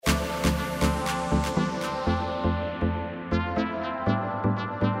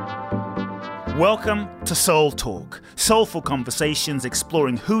Welcome to Soul Talk, soulful conversations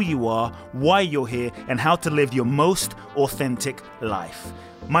exploring who you are, why you're here, and how to live your most authentic life.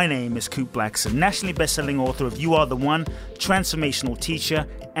 My name is Coop Blackson, nationally best-selling author of You Are the One, transformational teacher,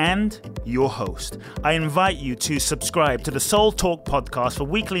 and your host. I invite you to subscribe to the Soul Talk podcast for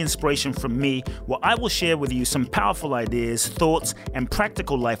weekly inspiration from me, where I will share with you some powerful ideas, thoughts, and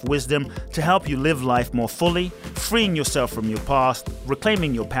practical life wisdom to help you live life more fully, freeing yourself from your past,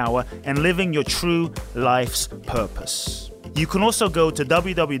 reclaiming your power, and living your true life's purpose. You can also go to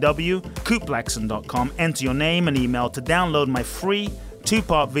www.coopblackson.com, enter your name and email to download my free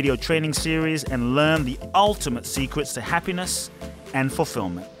 2-part video training series and learn the ultimate secrets to happiness and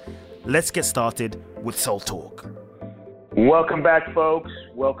fulfillment. Let's get started with Soul Talk. Welcome back, folks.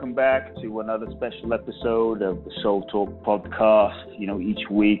 Welcome back to another special episode of the Soul Talk podcast. You know, each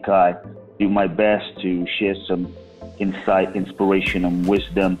week I do my best to share some insight, inspiration, and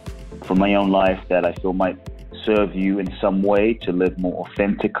wisdom from my own life that I feel might serve you in some way to live more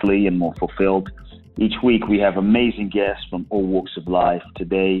authentically and more fulfilled. Each week we have amazing guests from all walks of life.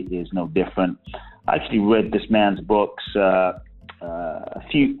 Today is no different. I actually read this man's books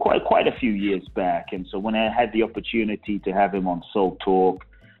quite a few years back, and so when I had the opportunity to have him on Soul Talk,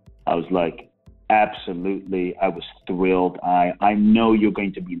 I was like, absolutely, I was thrilled. I know you're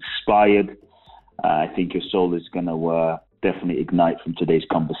going to be inspired. I think your soul is going to definitely ignite from today's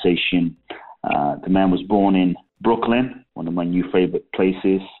conversation. The man was born in Brooklyn, one of my new favorite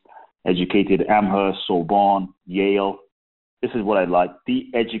places. Educated at Amherst, Sorbonne, Yale. This is what I like.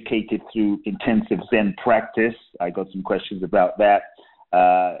 De-educated through intensive Zen practice. I got some questions about that.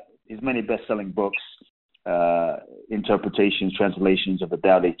 His many best-selling books, interpretations, translations of the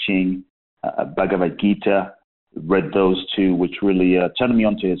Tao Te Ching, Bhagavad Gita. Read those two, which really turned me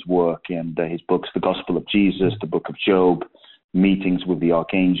onto his work and his books, The Gospel of Jesus, The Book of Job, Meetings with the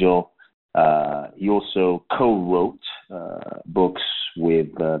Archangel. He also co-wrote books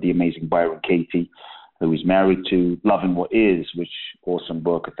with the amazing Byron Katie, who is married to, Loving What Is, which awesome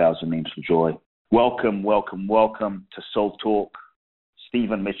book, 1,000 Names for Joy. Welcome to Soul Talk,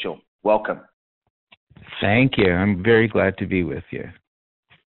 Stephen Mitchell. Welcome. Thank you. I'm very glad to be with you.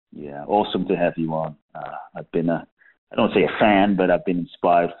 Yeah, awesome to have you on. I've been I don't say a fan, but I've been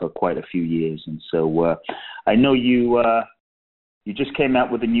inspired for quite a few years. And so I know you just came out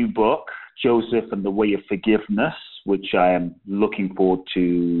with a new book, Joseph and the Way of Forgiveness, which I am looking forward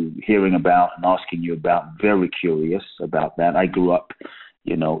to hearing about and asking you about. I'm very curious about that. I grew up,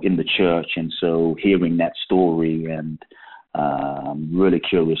 in the church, and so hearing that story, and I'm really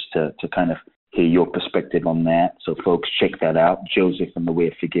curious to kind of hear your perspective on that. So folks, check that out, Joseph and the Way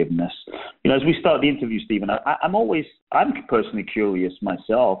of Forgiveness. As we start the interview, Stephen, I'm personally curious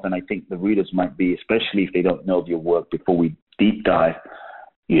myself, and I think the readers might be, especially if they don't know of your work before we deep dive.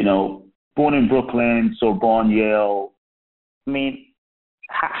 Born in Brooklyn, Sorbonne, Yale. I mean,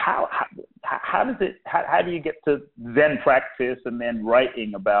 how do you get to Zen practice and then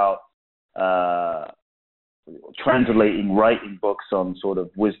writing about writing books on sort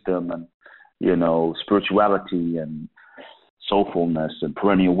of wisdom and spirituality and soulfulness and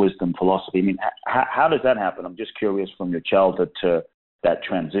perennial wisdom philosophy? I mean, how does that happen? I'm just curious from your childhood to that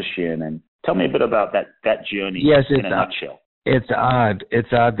transition, and tell me a bit about that journey. Yes, in a nutshell. It's odd.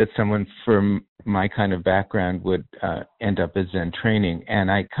 It's odd that someone from my kind of background would end up as Zen training, and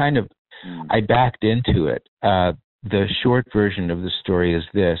I backed into it. The short version of the story is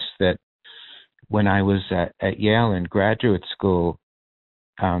this: that when I was at Yale in graduate school,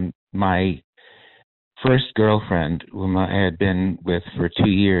 my first girlfriend, whom I had been with for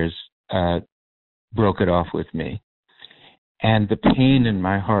 2 years, broke it off with me, and the pain in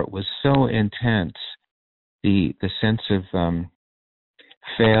my heart was so intense. The sense of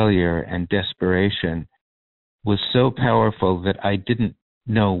failure and desperation was so powerful that I didn't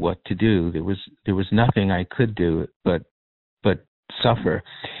know what to do. There was nothing I could do but suffer.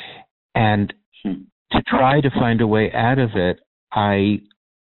 And to try to find a way out of it, I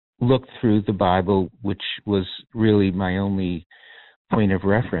looked through the Bible, which was really my only point of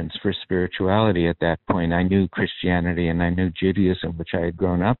reference for spirituality at that point. I knew Christianity and I knew Judaism, which I had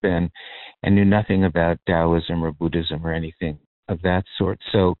grown up in, and knew nothing about Taoism or Buddhism or anything of that sort.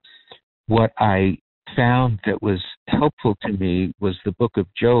 So what I found that was helpful to me was the book of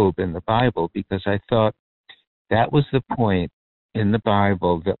Job in the Bible, because I thought that was the point in the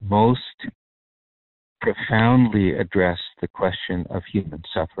Bible that most profoundly addressed the question of human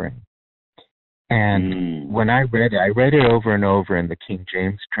suffering. And when I read it over and over in the King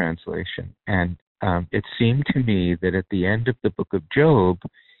James translation, and it seemed to me that at the end of the book of Job,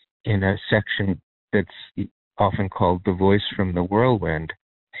 in a section that's often called The Voice from the Whirlwind,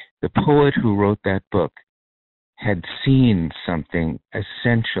 the poet who wrote that book had seen something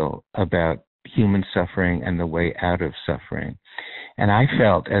essential about human suffering and the way out of suffering. And I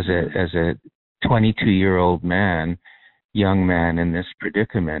felt as a 22-year-old young man in this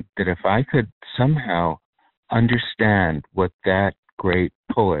predicament, that if I could somehow understand what that great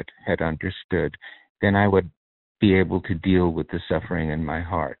poet had understood, then I would be able to deal with the suffering in my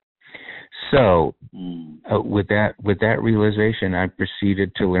heart. So with that realization, I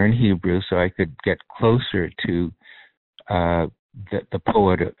proceeded to learn Hebrew so I could get closer to the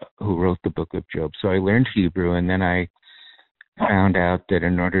poet who wrote the Book of Job. So I learned Hebrew, and then I found out that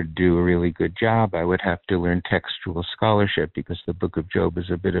in order to do a really good job, I would have to learn textual scholarship, because the Book of Job is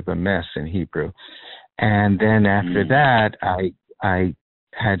a bit of a mess in Hebrew. And then after that, I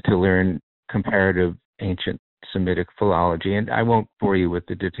had to learn comparative ancient Semitic philology, and I won't bore you with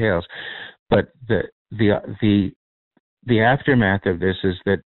the details. But the aftermath of this is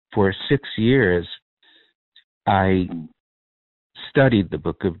that for 6 years, I studied the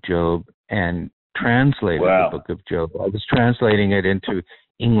Book of Job and translated the Book of Job. I was translating it into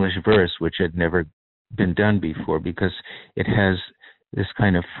English verse, which had never been done before, because it has this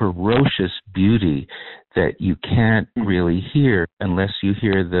kind of ferocious beauty that you can't really hear unless you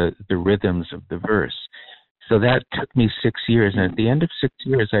hear the rhythms of the verse. So that took me 6 years, and at the end of 6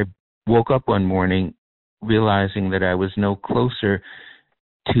 years, I woke up one morning realizing that I was no closer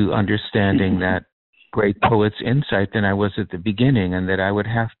to understanding that great poet's insight than I was at the beginning, and that I would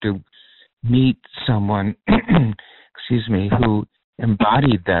have to meet someone, who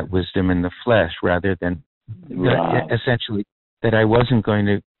embodied that wisdom in the flesh, rather than essentially that I wasn't going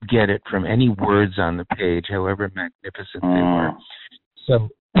to get it from any words on the page, however magnificent they were.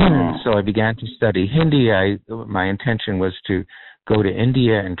 So I began to study Hindi. My intention was to go to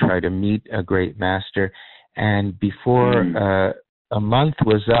India and try to meet a great master. And before a month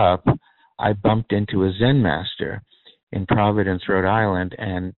was up, I bumped into a Zen master in Providence, Rhode Island,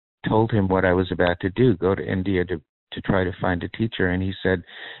 and told him what I was about to do, go to India to try to find a teacher. And he said,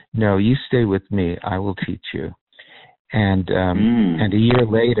 "No, you stay with me. I will teach you." And a year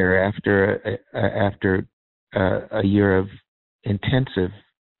later, after a year of intensive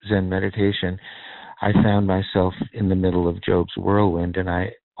Zen meditation, I found myself in the middle of Job's whirlwind, and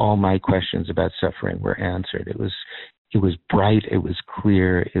all my questions about suffering were answered. It was bright, it was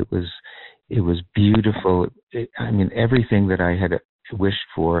clear, it was beautiful. Everything that I had wished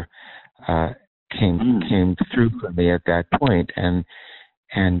for came through for me at that point, and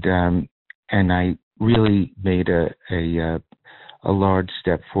I really made a large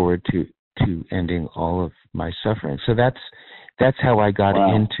step forward to ending all of my suffering. So that's how I got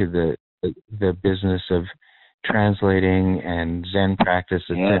into the business of translating and Zen practice,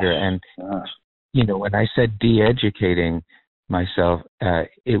 etc. And when I said de-educating myself,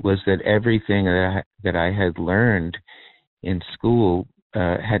 it was that everything that I had learned in school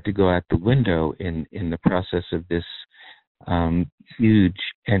had to go out the window in the process of this huge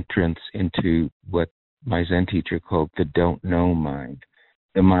entrance into what my Zen teacher called the don't know mind,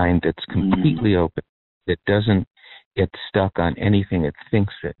 the mind that's completely open, that doesn't get stuck on anything it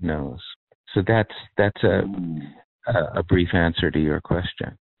thinks it knows. So that's a brief answer to your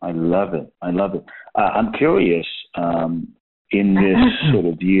question. I love it. I'm curious, in this sort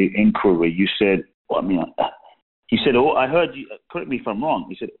of inquiry, you said, I heard you, correct me if I'm wrong,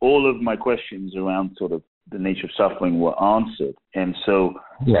 you said all of my questions around sort of the nature of suffering were answered. And so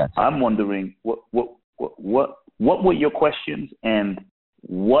I'm wondering, what were your questions, and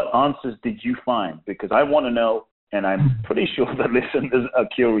what answers did you find? Because I want to know, and I'm pretty sure the listeners are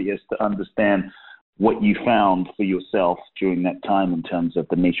curious to understand what you found for yourself during that time in terms of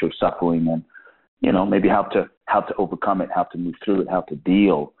the nature of suffering, and maybe how to overcome it, how to move through it, how to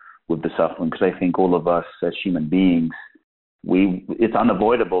deal with the suffering. Because I think all of us as human beings, it's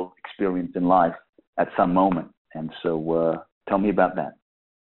unavoidable experience in life at some moment. And so tell me about that.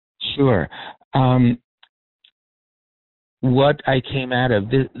 Sure. What I came out of,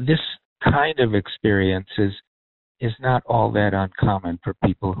 this kind of experience is not all that uncommon for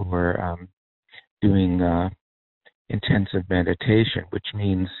people who are doing intensive meditation, which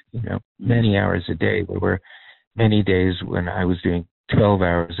means, many hours a day. There were many days when I was doing 12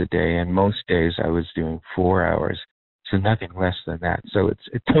 hours a day, and most days I was doing 4 hours, so nothing less than that. So it's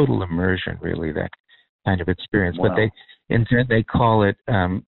a total immersion, really, that kind of experience. Wow. But in Zen they call it,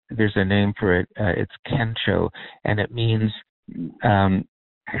 there's a name for it, it's Kensho, and it means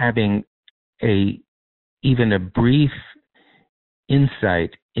having even a brief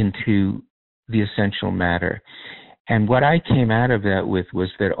insight into the essential matter. And what I came out of that with was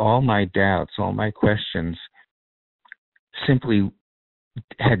that all my doubts, all my questions simply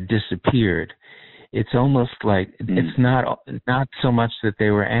had disappeared. It's almost like it's not so much that they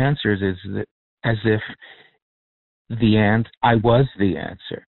were answers as if I was the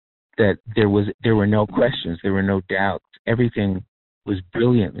answer. That there were no questions, there were no doubts. Everything was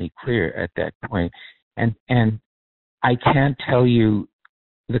brilliantly clear at that point. And I can't tell you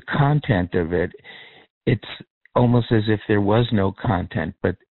the content of it. It's almost as if there was no content,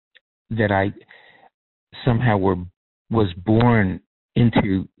 but that I somehow was born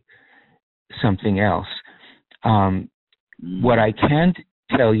into something else. What I can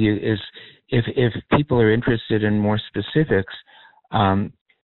tell you is, if people are interested in more specifics,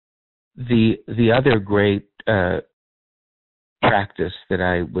 the other great practice that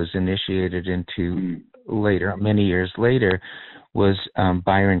I was initiated into later, many years later, was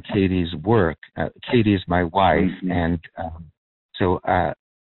Byron Katie's work. Katie is my wife, and so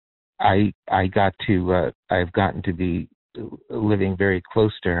I've gotten to be living very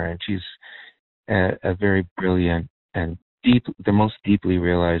close to her, and she's a very brilliant and the most deeply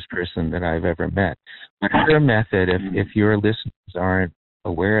realized person that I've ever met. But her method, if your listeners aren't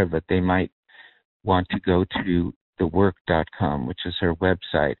aware of it, they might want to go to thework.com, which is her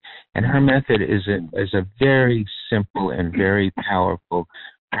website. And her method is a very simple and very powerful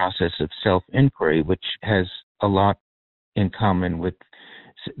process of self-inquiry, which has a lot in common with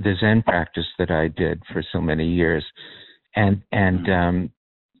the Zen practice that I did for so many years. And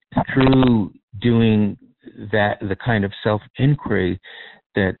through doing that, the kind of self-inquiry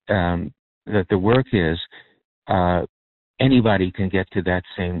that the work is, anybody can get to that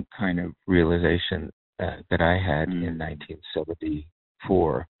same kind of realization that I had in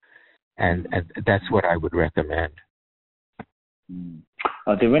 1974, and that's what I would recommend.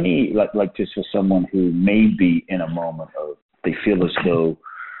 Are there any, like just for someone who may be in a moment of, they feel as though,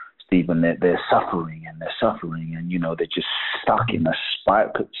 Stephen, they're suffering and they're just stuck in a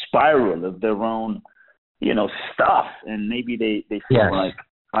spiral of their own, stuff, and maybe they feel like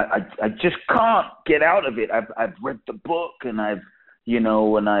I just can't get out of it. I've read the book, and I've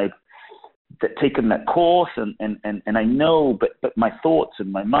taken that course, and I know, but my thoughts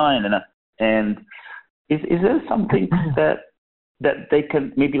and my mind, and is there something that they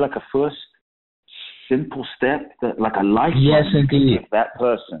can, maybe like a first simple step, that like a lifeline? Yes, indeed. That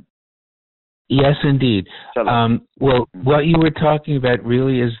person. Yes, indeed. Well, what you were talking about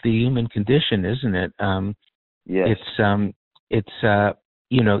really is the human condition, isn't it? Yes. It's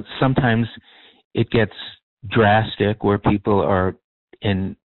sometimes it gets drastic where people are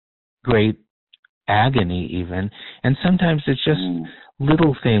in great agony even, and sometimes it's just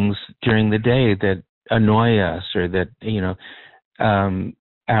little things during the day that annoy us, or that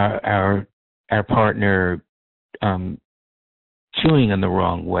our partner chewing in the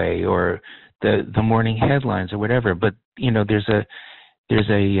wrong way, or the morning headlines, or whatever. But there's a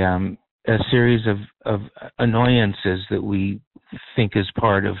series of annoyances that we think is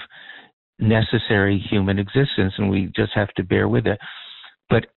part of necessary human existence, and we just have to bear with it.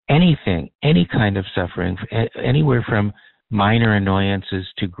 But any kind of suffering, anywhere from minor annoyances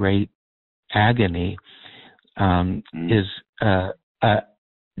to great agony, is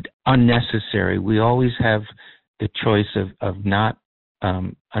unnecessary. We always have the choice of not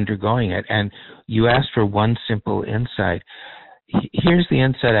undergoing it. And you asked for one simple insight. Here's the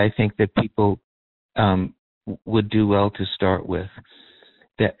insight I think that people would do well to start with.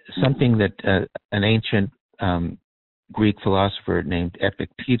 That something that an ancient Greek philosopher named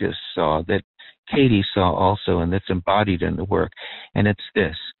Epictetus saw, that Katie saw also, and that's embodied in the work. And it's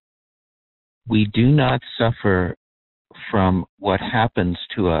this: we do not suffer from what happens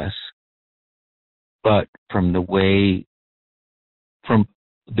to us, but from the way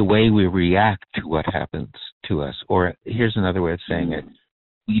we react to what happens to us. Or here's another way of saying it: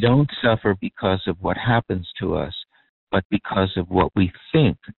 we don't suffer because of what happens to us, but because of what we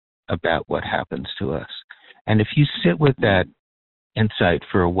think about what happens to us. And if you sit with that insight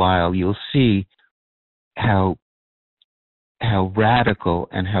for a while, you'll see how radical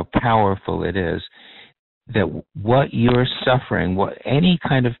and how powerful it is that what you're suffering, any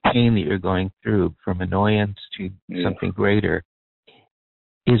kind of pain that you're going through, from annoyance to something greater,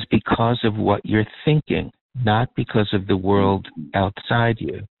 is because of what you're thinking, not because of the world outside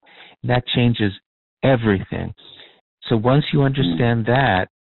you. That changes everything. So once you understand that,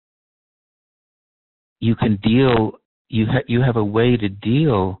 you can deal. You have a way to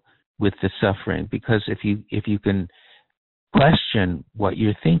deal with the suffering, because if you can question what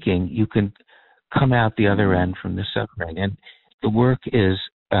you're thinking, you can come out the other end from the suffering. And the work is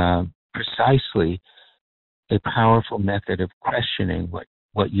precisely a powerful method of questioning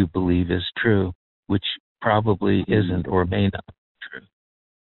what you believe is true, which probably isn't or may not be true.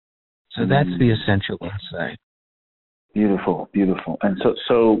 So that's the essential insight. Beautiful, beautiful. And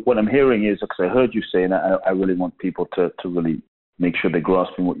so what I'm hearing is, because I heard you say, and I really want people to really make sure they're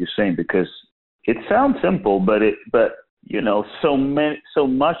grasping what you're saying, because it sounds simple, but so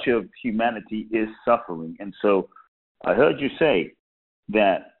much of humanity is suffering. And so I heard you say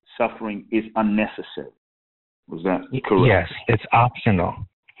that suffering is unnecessary. Was that correct? Yes, it's optional.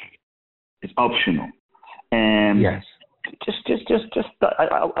 It's optional. And yes.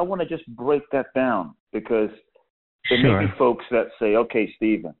 I want to just break that down, because there may be folks that say, okay,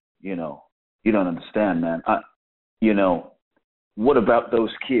 Stephen, you don't understand, man. What about those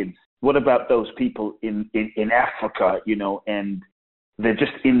kids? What about those people in Africa, and they're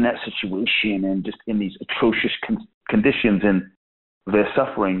just in that situation and just in these atrocious conditions, and they're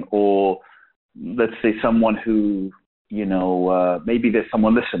suffering? Or let's say someone who, maybe there's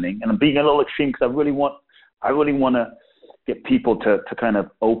someone listening, and I'm being a little extreme because I really want to get people to kind of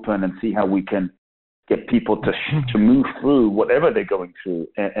open and see how we can get people to move through whatever they're going through.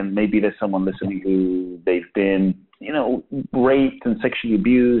 And maybe there's someone listening who they've been, raped and sexually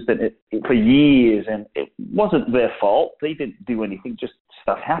abused for years, and it wasn't their fault. They didn't do anything, just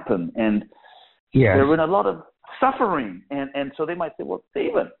stuff happened. And they're in a lot of suffering. And so they might say, well,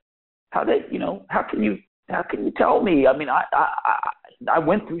 Stephen, how can you tell me? I mean, I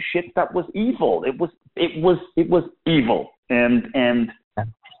went through shit that was evil. It was evil, and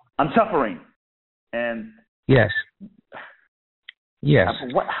I'm suffering. And yes.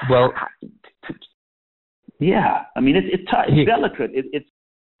 Well, yeah. I mean, it's delicate.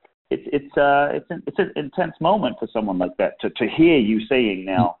 It's an intense moment for someone like that to hear you saying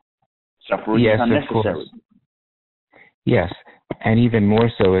now, suffering is unnecessary. Yes, and even more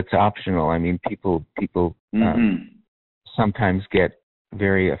so, it's optional. I mean, people sometimes get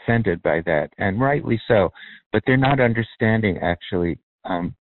very offended by that, and rightly so. But they're not understanding actually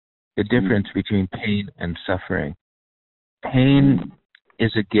the difference between pain and suffering. Pain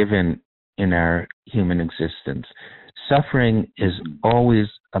is a given in our human existence. Suffering is always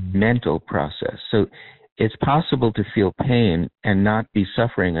a mental process. So it's possible to feel pain and not be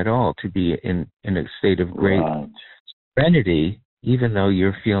suffering at all, to be in a state of great serenity, even though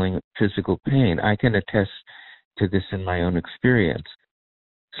you're feeling physical pain. I can attest to this in my own experience.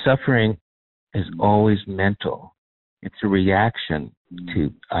 Suffering is always mental. It's a reaction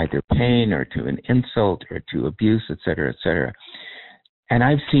to either pain or to an insult or to abuse, et cetera, et cetera. And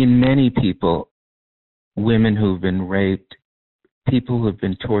I've seen many people, women who've been raped, people who have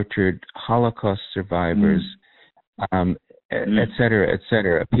been tortured, Holocaust survivors, et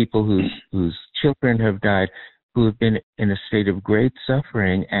cetera, people whose children have died, who have been in a state of great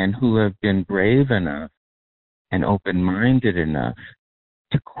suffering and who have been brave enough and open-minded enough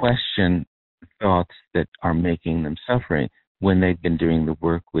to question thoughts that are making them suffering when they've been doing the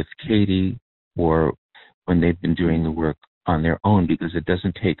work with Katie or when they've been doing the work on their own, because it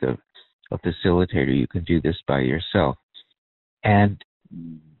doesn't take a facilitator. You can do this by yourself. And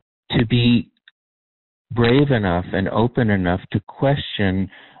to be brave enough and open enough to question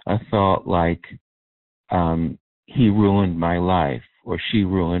a thought like, he ruined my life or she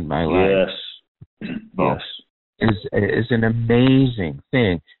ruined my life. Yes. Is an amazing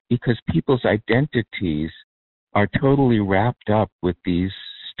thing, because people's identities are totally wrapped up with these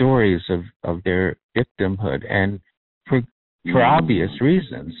stories of their victimhood, and for obvious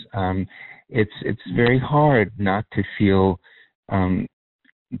reasons. It's very hard not to feel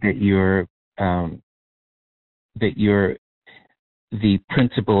that you're the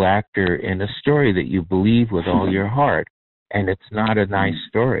principal actor in a story that you believe with all your heart, and it's not a nice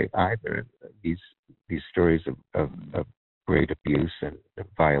story either. These stories of great abuse and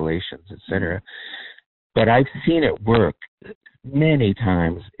violations, et cetera. But I've seen it work many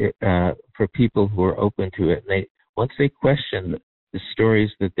times for people who are open to it. And once they question the stories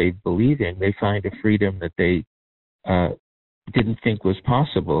that they believe in, they find a freedom that they didn't think was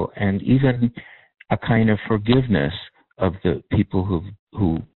possible, and even a kind of forgiveness of the people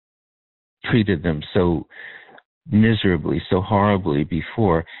who treated them so miserably, so horribly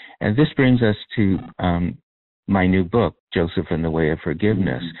before. And this brings us to my new book, Joseph and the Way of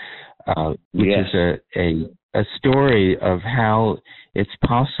Forgiveness, which is a story of how it's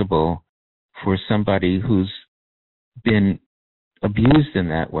possible for somebody who's been abused in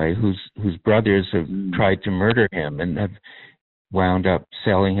that way, whose brothers have tried to murder him and have wound up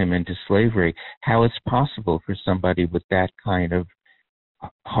selling him into slavery, how it's possible for somebody with that kind of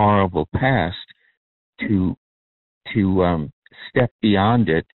horrible past to step beyond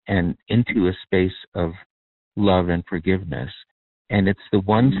it and into a space of love and forgiveness. And it's the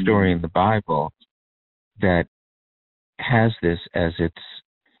one story in the Bible that has this as its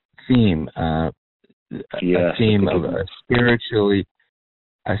theme, Yes, a theme of a spiritually,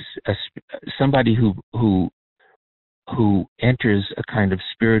 somebody who enters a kind of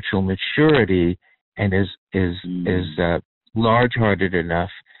spiritual maturity and is large-hearted enough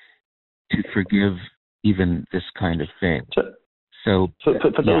to forgive even this kind of thing. So for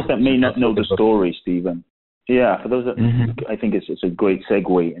those that may not know the story, Stephen. Yeah, for those that I think it's a great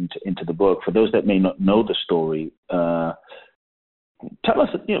segue into the book. For those that may not know the story, tell us,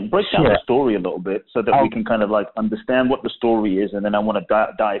 break down the story a little bit so that we can kind of like understand what the story is, and then I want to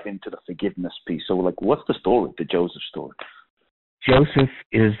dive into the forgiveness piece. So, like, what's the story, the Joseph story? Joseph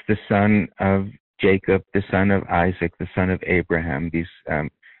is the son of Jacob, the son of Isaac, the son of Abraham. These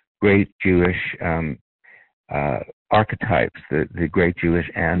great Jewish archetypes, the great Jewish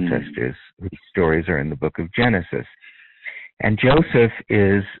ancestors whose stories are in the book of Genesis. And Joseph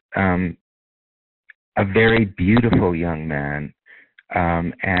is a very beautiful young man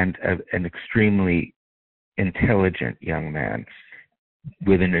and an extremely intelligent young man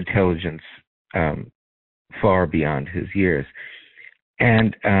with an intelligence far beyond his years.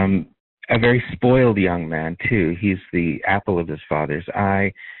 And a very spoiled young man, too. He's the apple of his father's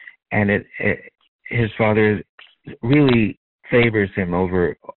eye, and his father really favors him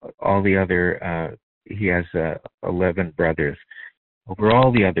over all the other. He has 11 brothers, over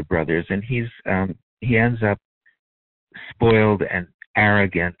all the other brothers, and he ends up spoiled and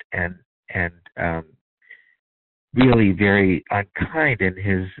arrogant and really very unkind in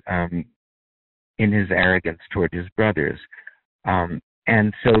his arrogance toward his brothers, and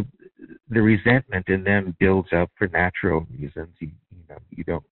so the resentment in them builds up for natural reasons. You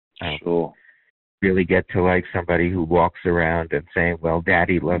don't really get to like somebody who walks around and saying, "Well,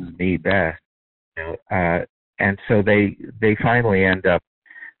 Daddy loves me best," and so they finally end up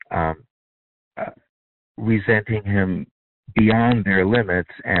resenting him beyond their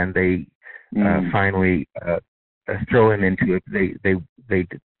limits, and they finally throw him into it. They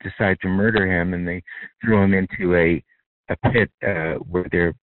decide to murder him, and they throw him into a pit where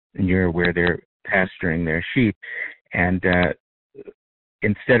they're pasturing their sheep, and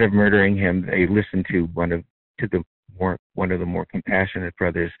instead of murdering him, they listen to one of the more compassionate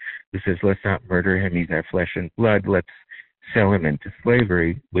brothers who says, "Let's not murder him. He's our flesh and blood. Let's sell him into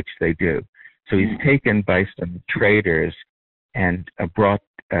slavery," which they do. So he's taken by some traders and brought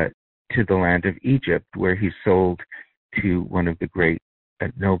to the land of Egypt, where he's sold to one of the great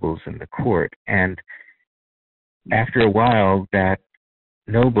nobles in the court. And after a while, that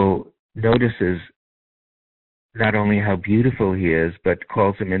noble notices not only how beautiful he is, but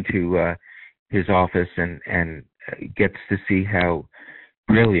calls him into his office and gets to see how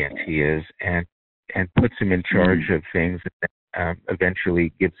brilliant he is, and puts him in charge of things, and eventually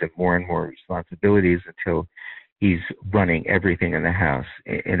gives him more and more responsibilities until he's running everything in the house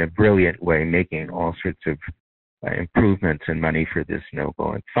in a brilliant way, making all sorts of improvements and money for this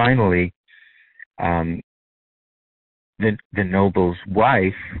noble. And finally, the noble's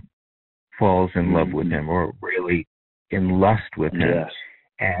wife falls in love with him, or really in lust with him,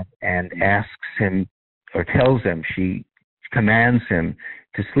 and asks him, or tells him, she commands him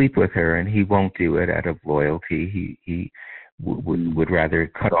to sleep with her, and he won't do it out of loyalty. He would rather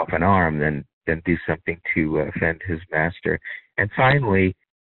cut off an arm than do something to offend his master. And finally,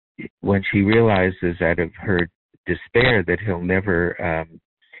 when she realizes out of her despair that he'll never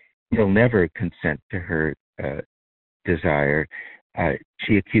consent to her desire,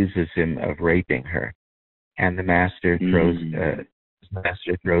 she accuses him of raping her, and the master throws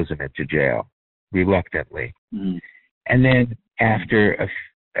him into jail reluctantly. And then after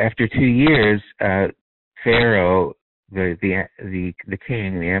 2 years, Pharaoh, the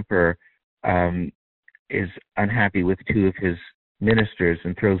king, the emperor, is unhappy with two of his ministers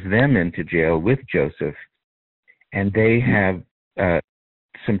and throws them into jail with Joseph, and they have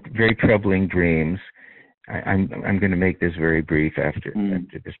some very troubling dreams. I'm going to make this very brief after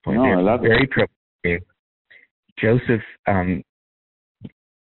this point. No, I love very it. troubling dreams. Joseph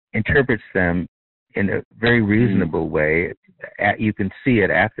interprets them in a very reasonable way. You can see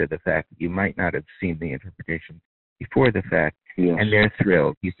it after the fact. You might not have seen the interpretation before the fact, and they're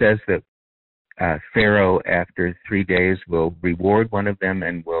thrilled. He says that Pharaoh, after 3 days, will reward one of them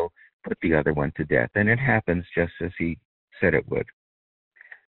and will put the other one to death. And it happens just as he said it would.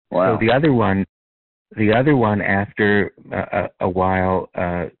 Wow. So the other one, after a while,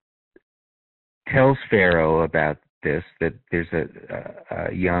 tells Pharaoh about this, that there's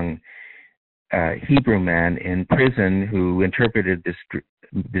a young Hebrew man in prison who interpreted this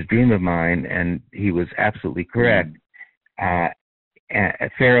dream of mine, and he was absolutely correct.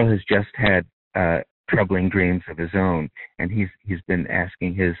 Pharaoh has just had troubling dreams of his own, and he's been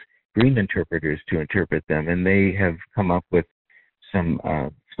asking his dream interpreters to interpret them, and they have come up with some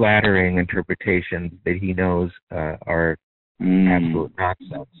flattering interpretations that he knows are absolute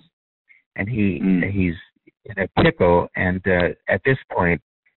nonsense. And he's in a pickle, and at this point,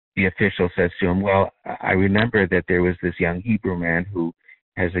 the official says to him, well, I remember that there was this young Hebrew man who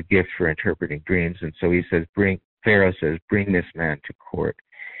has a gift for interpreting dreams, and so he says, Pharaoh says, bring this man to court.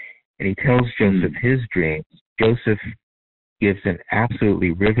 And he tells Joseph his dreams. Joseph gives an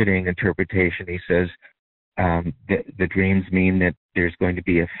absolutely riveting interpretation. He says the dreams mean that there's going to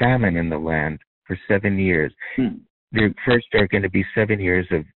be a famine in the land for 7 years. There first are going to be 7 years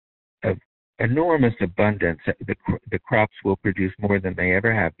of enormous abundance. The crops will produce more than they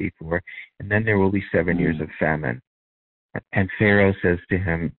ever have before, and then there will be 7 years of famine. And Pharaoh says to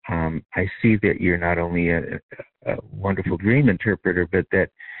him, I see that you're not only a wonderful dream interpreter, but that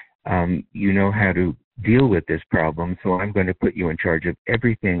you know how to deal with this problem, so I'm going to put you in charge of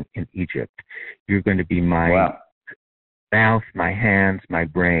everything in Egypt. You're going to be my mouth, my hands, my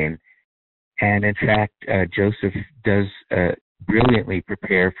brain. And in fact, Joseph does brilliantly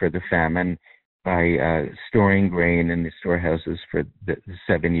prepare for the famine by storing grain in the storehouses for the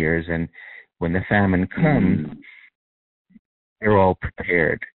 7 years. And when the famine comes, they're all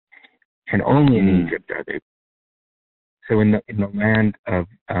prepared. And only in Egypt are they. So in the land of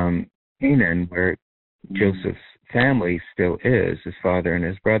Canaan, where Joseph's family still is, his father and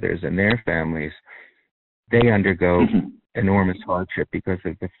his brothers and their families, they undergo enormous hardship because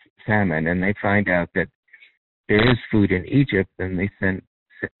of the famine, and they find out that there is food in Egypt, and they send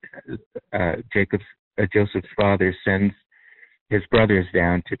Joseph's father sends his brothers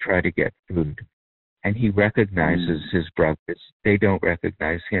down to try to get food, and he recognizes his brothers. They don't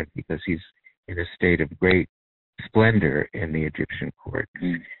recognize him because he's in a state of great splendor in the Egyptian court.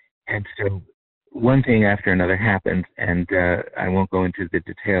 And so one thing after another happens, and I won't go into the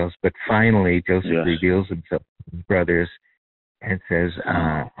details, but finally Joseph reveals himself to his brothers and says,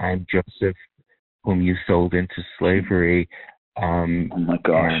 I'm Joseph, whom you sold into slavery. Oh my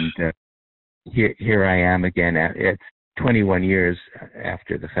gosh. And here I am again. It's 21 years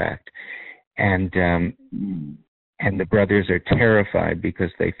after the fact. And the brothers are terrified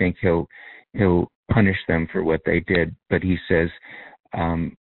because they think he'll punish them for what they did. But he says,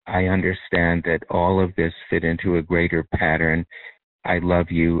 I understand that all of this fit into a greater pattern. I love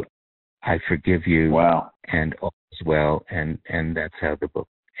you. I forgive you. And all is well. And that's how the book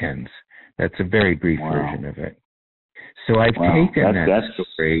ends. That's a very brief version of it. So I've taken that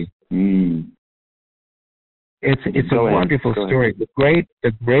story. It's a wonderful story. The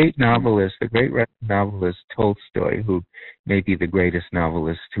great novelist, the great Russian novelist Tolstoy, who may be the greatest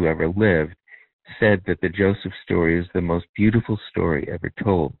novelist who ever lived, said that the Joseph story is the most beautiful story ever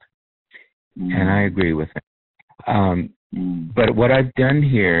told. And I agree with him. But what I've done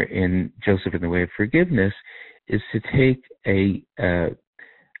here in Joseph in the Way of Forgiveness is to take a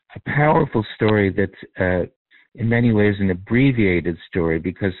powerful story that's in many ways an abbreviated story,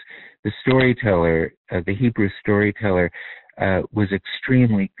 because the storyteller, the Hebrew storyteller, was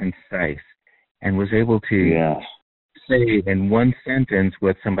extremely concise and was able to say in one sentence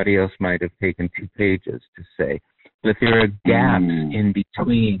what somebody else might have taken 2 pages to say. But there are gaps in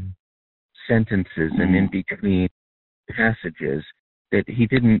between sentences and in between passages that he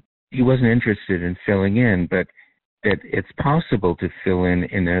wasn't interested in filling in, but that it's possible to fill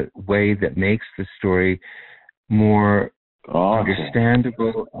in a way that makes the story more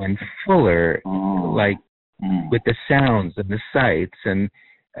understandable and fuller, like with the sounds and the sights and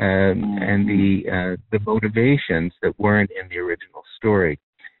the motivations that weren't in the original story.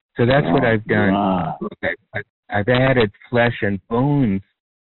 So that's what I've done. I've added flesh and bones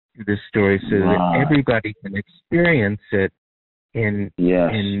to the story so that everybody can experience it in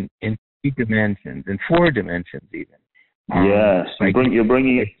 3 dimensions, in 4 dimensions even. You're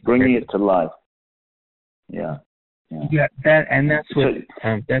bringing it to life.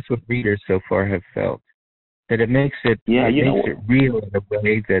 That's what readers so far have felt. That it makes it it real in a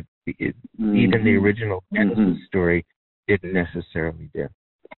way that even the original Genesis story didn't necessarily do.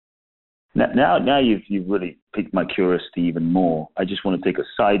 Now you've really piqued my curiosity even more. I just want to take a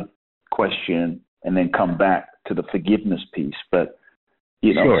side question and then come back to the forgiveness piece. But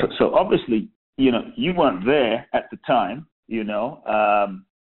so obviously you weren't there at the time, and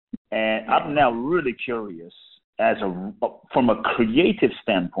I'm now really curious from a creative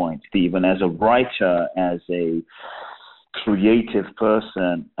standpoint, Stephen, as a writer, as a creative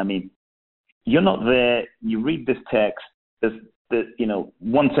person. I mean, you're not there. You read this text. There's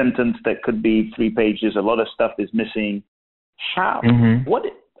one sentence that could be 3 pages. A lot of stuff is missing. How? What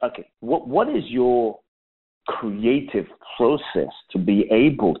what is your creative process to be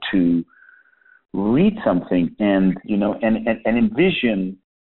able to read something and envision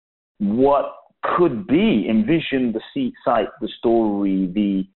what could be, envision the site, the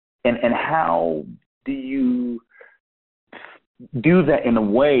story, and how do you do that in a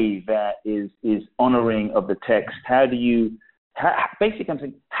way that is honoring of the text? Basically, I'm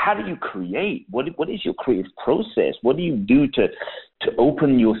saying, how do you create? What is your creative process? What do you do to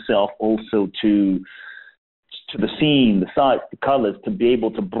open yourself also to the scene, the sights, the colors, to be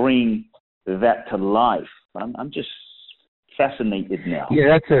able to bring that to life? I'm just fascinated now.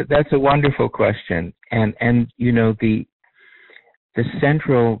 Yeah, that's a wonderful question, and the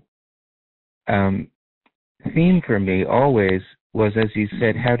central theme for me always was, as you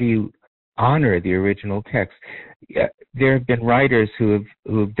said, how do you honor the original text? There have been writers who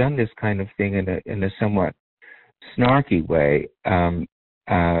have done this kind of thing in a somewhat snarky way.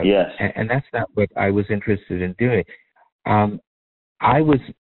 Yes, and that's not what I was interested in doing.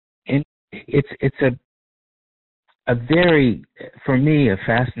 It's a very, for me, a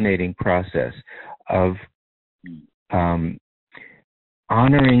fascinating process of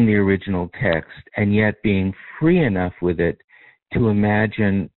honoring the original text and yet being free enough with it to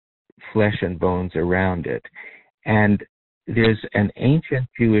imagine flesh and bones around it. And there's an ancient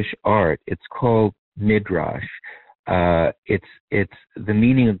Jewish art. It's called midrash. It's the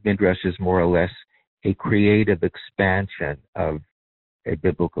meaning of midrash is more or less a creative expansion of a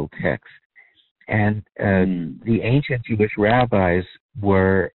biblical text. And the ancient Jewish rabbis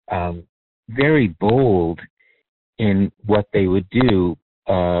were very bold in what they would do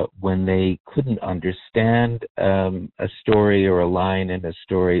when they couldn't understand a story or a line in a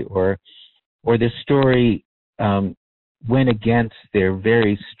story, or the story went against their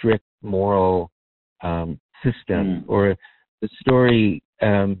very strict moral system, or the story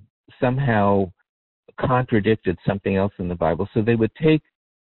somehow contradicted something else in the Bible. So they would take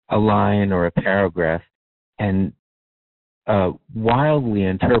a line or a paragraph and wildly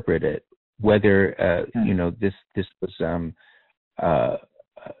interpret it, whether this was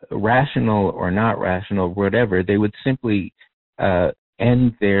rational or not rational, whatever. They would simply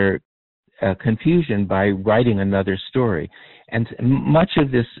end their confusion by writing another story. And much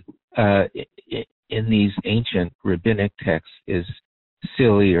of this in these ancient rabbinic texts is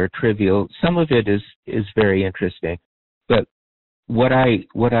silly or trivial. Some of it is very interesting, but what I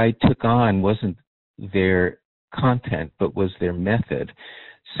took on wasn't their content, but was their method.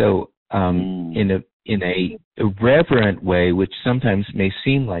 So in a irreverent way, which sometimes may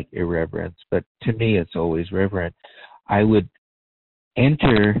seem like irreverence, but to me it's always reverent, I would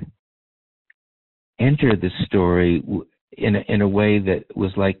enter the story in a way that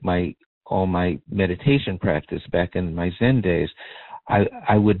was like all my meditation practice back in my Zen days.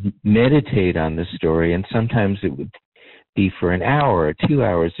 I would meditate on the story, and sometimes it would be for an hour or 2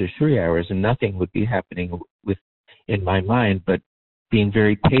 hours or 3 hours, and nothing would be happening in my mind, but being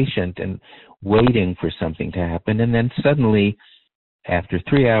very patient and waiting for something to happen. And then suddenly, after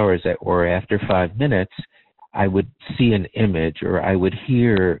 3 hours or after 5 minutes, I would see an image, or I would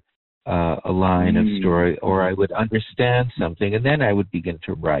hear a line of story, or I would understand something, and then I would begin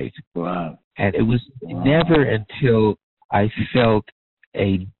to write. Wow. And it was never until I felt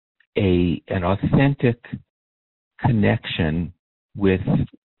an authentic connection with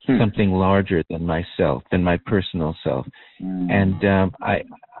something larger than myself, than my personal self. And I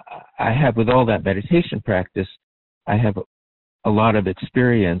have, with all that meditation practice, I have a lot of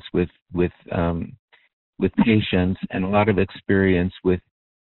experience with patience, and a lot of experience with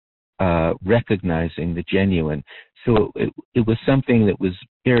recognizing the genuine. So it was something that was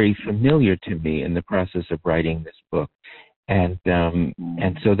very familiar to me in the process of writing this book, and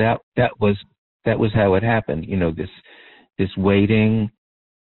so that was how it happened. This waiting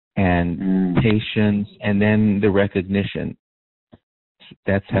and patience, and then the recognition.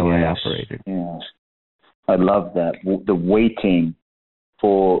 That's how I operated. Yes, I love that. The waiting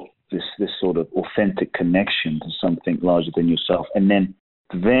for this sort of authentic connection to something larger than yourself, and then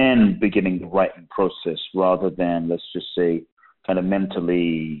beginning the writing process, rather than, let's just say, kind of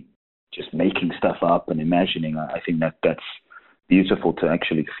mentally just making stuff up and imagining. I think that's beautiful to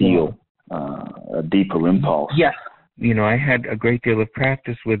actually feel a deeper impulse. Yeah. I had a great deal of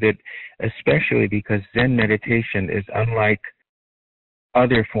practice with it, especially because Zen meditation is unlike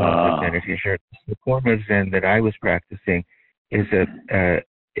other forms of meditation. The form of Zen that I was practicing is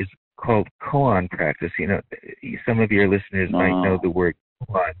called koan practice. Some of your listeners might know the word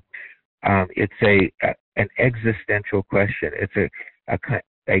koan. It's an existential question. It's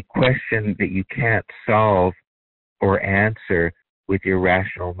a question that you can't solve or answer with your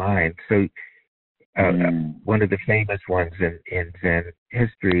rational mind. So one of the famous ones in Zen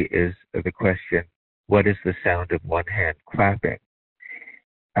history is the question, what is the sound of one hand clapping?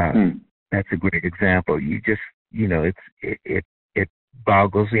 That's a great example. You just, it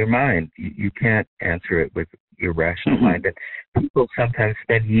boggles your mind. You can't answer it with your rational mind. And people sometimes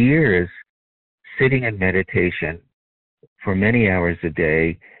spend years sitting in meditation for many hours a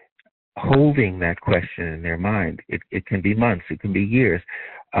day, holding that question in their mind. It can be months, it can be years.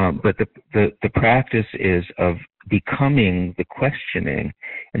 But the practice is of becoming the questioning.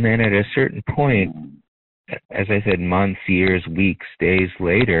 And then at a certain point, as I said, months, years, weeks, days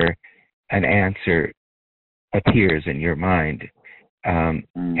later, an answer appears in your mind.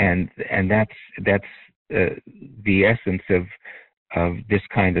 And that's the essence of this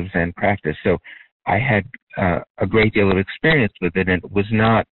kind of Zen practice. So I had a great deal of experience with it, and it was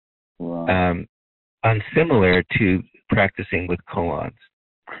not unsimilar to practicing with koans.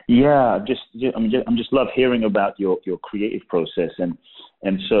 Yeah, I'm just love hearing about your creative process, and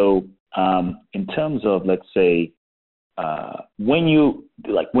so in terms of, let's say, when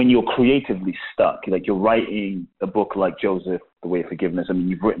you're creatively stuck, like you're writing a book like Joseph, The Way of Forgiveness. I mean,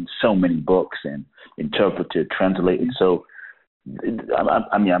 you've written so many books and interpreted, translated. So,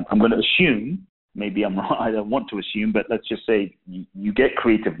 I'm going to assume, maybe I'm wrong, I don't want to assume, but let's just say you get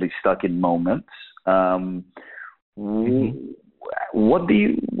creatively stuck in moments. What do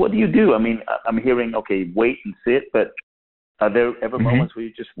you do? I mean, I'm hearing, okay, wait and sit, but are there ever moments where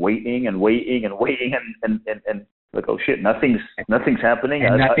you're just waiting and like, oh shit, nothing's happening?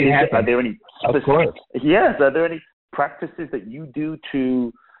 And nothing happens. Are there any of course. Yes, are there any practices that you do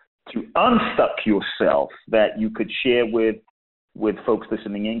to unstuck yourself that you could share with folks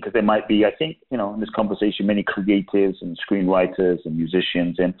listening in? Because there might be, I think, in this conversation, many creatives and screenwriters and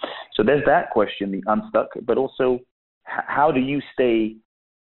musicians, and so there's that question, the unstuck, but also how do you stay?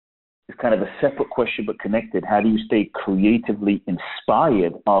 It's kind of a separate question but connected. How do you stay creatively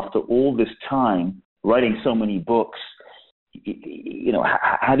inspired after all this time writing so many books?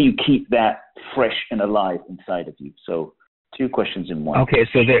 How do you keep that fresh and alive inside of you? So 2 questions in one. Okay,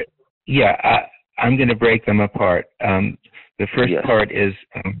 so I'm going to break them apart. The first part is,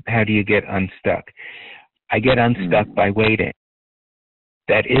 how do you get unstuck? I get unstuck by waiting.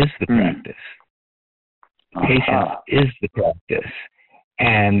 That is the practice. Patience is the practice.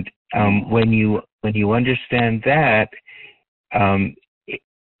 And when you understand that,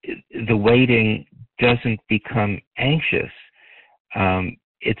 the waiting doesn't become anxious.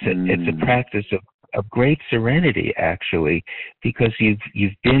 It's a practice of great serenity, actually, because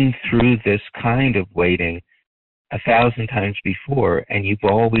you've been through this kind of waiting 1,000 times before, and you've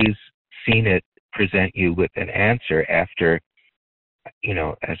always seen it present you with an answer after,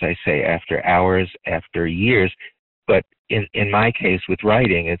 as I say, after hours, after years. But in my case with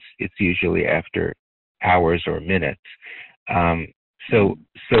writing, it's usually after hours or minutes. So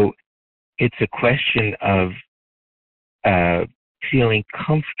it's a question of feeling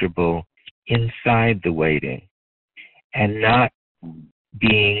comfortable inside the waiting and not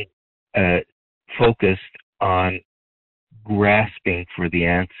being focused on grasping for the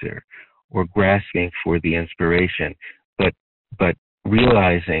answer or grasping for the inspiration, but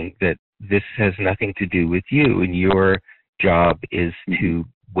realizing that this has nothing to do with you, and your job is to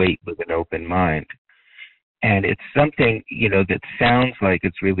wait with an open mind. And it's something, that sounds like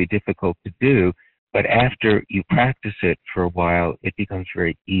it's really difficult to do, but after you practice it for a while, it becomes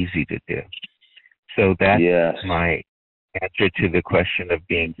very easy to do. So that's my answer to the question of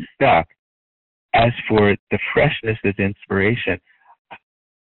being stuck. As for the freshness of inspiration,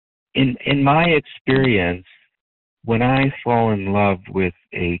 in my experience, when I fall in love with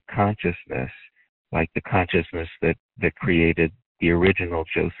a consciousness, like the consciousness that created the original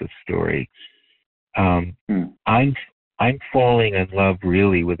Joseph story, I'm falling in love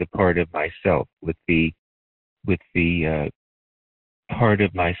really with a part of myself, with the part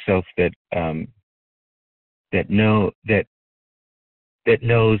of myself that knows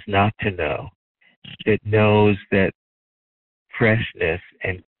not to know, that knows that freshness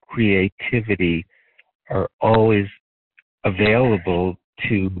and creativity are always available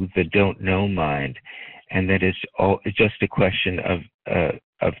to the don't know mind, and that it's just a question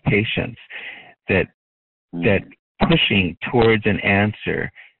of patience. That pushing towards an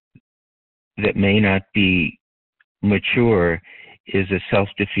answer that may not be mature is a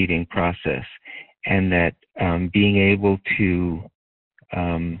self-defeating process, and that being able to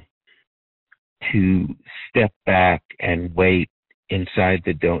step back and wait inside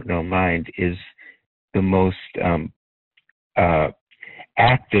the don't know mind is the most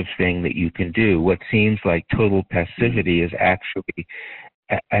active thing that you can do. What seems like total passivity is actually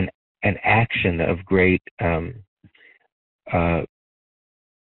an action of great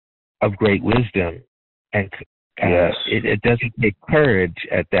wisdom, and it doesn't take courage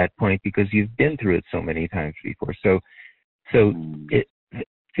at that point because you've been through it so many times before. So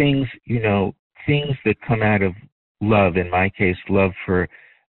things that come out of love, in my case, love for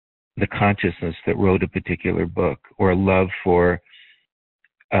the consciousness that wrote a particular book, or love for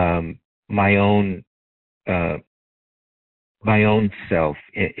my own self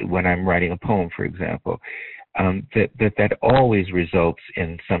when I'm writing a poem, for example, that always results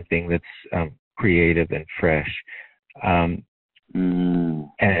in something that's creative and fresh, and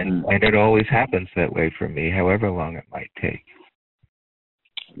it always happens that way for me, however long it might take.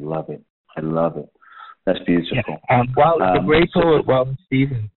 I love it. That's beautiful. Yeah. The great poet Wallace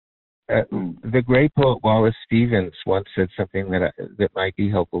Stevens. The great poet Wallace Stevens once said something that might be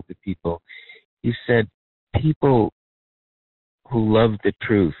helpful to people. He said, "People who love the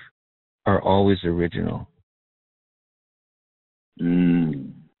truth are always original."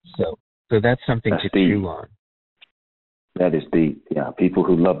 So that's something to chew on. That is deep. Yeah, people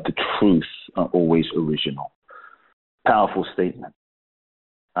who love the truth are always original. Powerful statement.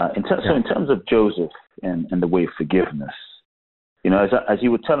 So in terms of Joseph and the way of forgiveness, as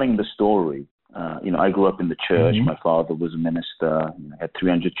you were telling the story, I grew up in the church. My father was a minister. Had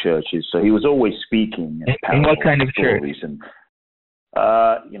 300 churches, so he was always speaking. In what kind of church? And,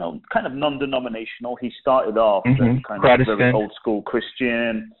 kind of non-denominational. He started off as kind of very old school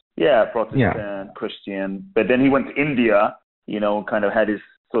Christian. Yeah, Protestant, Christian. But then he went to India, kind of had his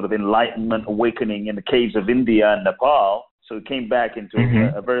sort of enlightenment awakening in the caves of India and Nepal. So he came back into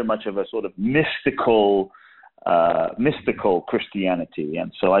a very much of a sort of mystical Christianity.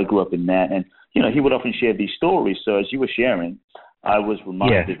 And so I grew up in that. And, he would often share these stories. So as you were sharing, I was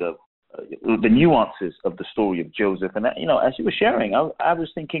reminded of the nuances of the story of Joseph. And, as you were sharing, I was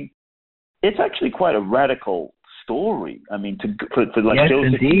thinking, it's actually quite a radical story. I mean, for Joseph to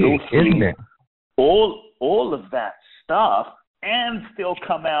go through all of that stuff and still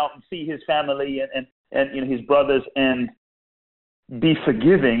come out and see his family and his brothers and be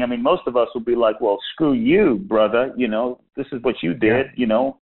forgiving. I mean, most of us will be like, well, screw you, brother. This is what you did,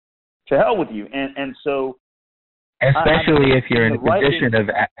 to hell with you. And so, especially if you're in a position of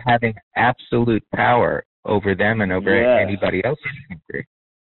having absolute power over them and over anybody else in the country.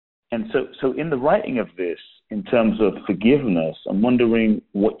 And so in the writing of this, in terms of forgiveness, I'm wondering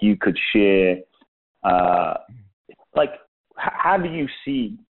what you could share. How do you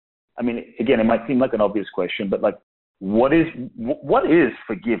see? I mean, again, it might seem like an obvious question, but what is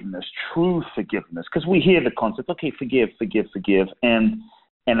forgiveness? True forgiveness? Because we hear the concept, okay, forgive, and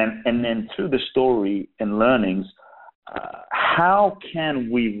then through the story and learnings, how can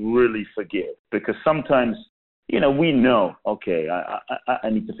we really forgive? Because sometimes, we know, okay, I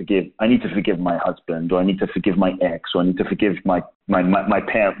need to forgive. I need to forgive my husband, or I need to forgive my ex, or I need to forgive my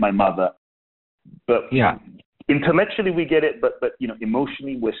parent, my mother. But intellectually we get it, but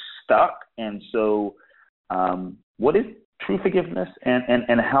emotionally we're stuck. And so, what is true forgiveness,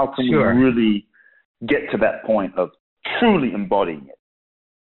 and how can we really get to that point of truly embodying it?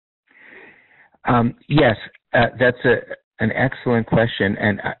 Yes, that's an excellent question,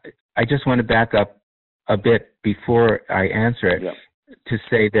 and I just want to back up a bit before I answer it to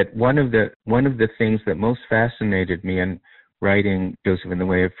say that one of the things that most fascinated me in writing Joseph in the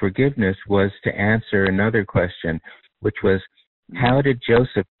Way of Forgiveness was to answer another question, which was, how did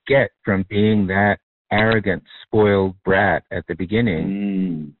Joseph get from being that arrogant, spoiled brat at the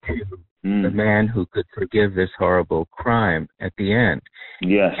beginning to the man who could forgive this horrible crime at the end?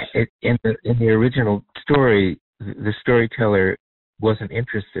 Yes. In the original story, the storyteller wasn't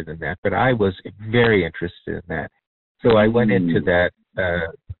interested in that, but I was very interested in that. So I went into that.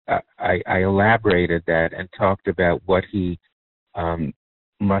 I elaborated that and talked about what he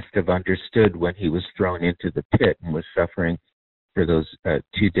must have understood when he was thrown into the pit and was suffering for those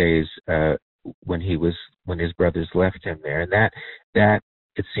 2 days when his brothers left him there. And that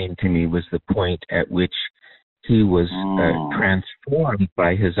it seemed to me was the point at which he was transformed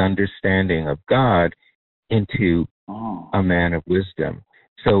by his understanding of God into a man of wisdom.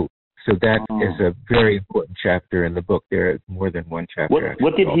 So that is a very important chapter in the book. There are more than one chapter.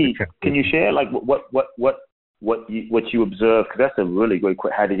 What did he? Can you share what you observed? Because that's a really great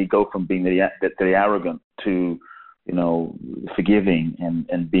question. How did he go from being the arrogant to forgiving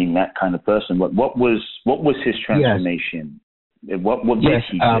and being that kind of person? What was his transformation? Yes. What did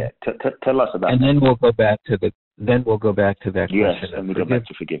he get? Tell us about. And then we'll go back to that question. Yes, and we go back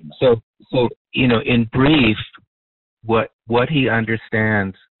to forgiveness. So in brief, what he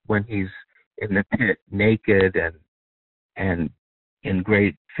understands when he's in the pit, naked and in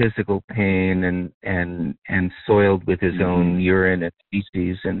great physical pain and soiled with his own urine and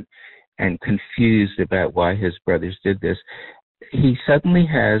feces and confused about why his brothers did this, he suddenly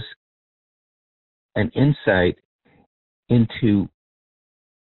has an insight into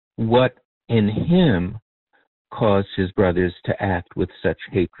what in him caused his brothers to act with such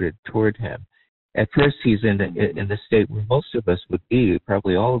hatred toward him. At first, he's in the state where most of us would be,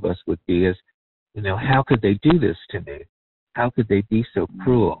 probably all of us would be, as, how could they do this to me? How could they be so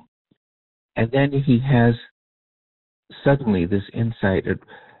cruel? And then he has suddenly this insight of,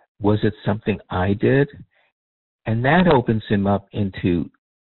 was it something I did? And that opens him up into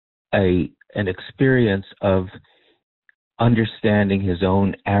an experience of understanding his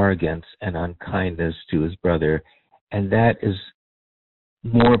own arrogance and unkindness to his brother. And that is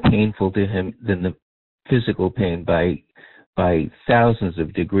more painful to him than the physical pain by thousands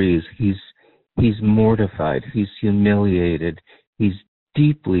of degrees. He's mortified, he's humiliated, he's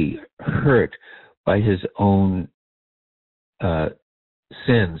deeply hurt by his own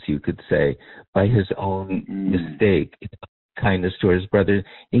sins, you could say, by his own mistake, kindness to his brother.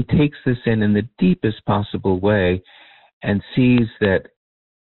 He takes this in the deepest possible way and sees that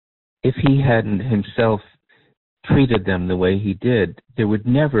if he hadn't himself treated them the way he did, there would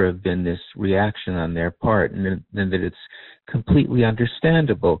never have been this reaction on their part, and that it's completely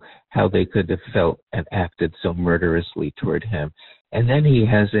understandable how they could have felt and acted so murderously toward him. And then he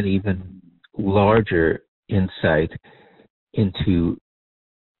has an even larger insight into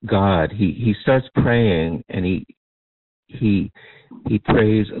God. He starts praying, and he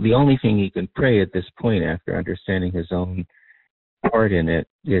prays. The only thing he can pray at this point, after understanding his own part in it,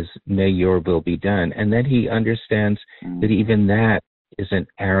 is, may your will be done. And then he understands that even that is an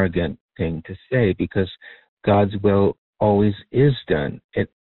arrogant thing to say, because God's will always is done.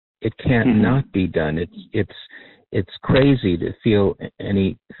 It can't not be done. It's crazy to feel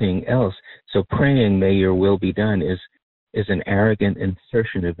anything else. So praying, may your will be done, is an arrogant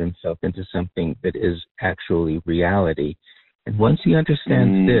insertion of himself into something that is actually reality. And once he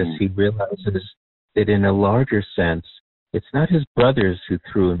understands this, he realizes that in a larger sense, it's not his brothers who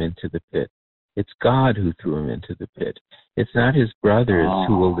threw him into the pit. It's God who threw him into the pit. It's not his brothers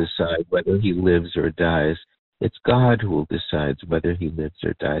who will decide whether he lives or dies. It's God who will decide whether he lives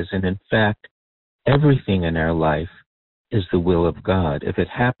or dies. And in fact, everything in our life is the will of God. If it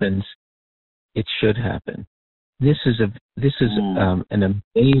happens, it should happen. This is an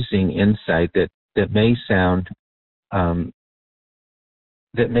amazing insight that may sound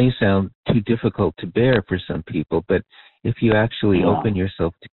too difficult to bear for some people, but if you actually open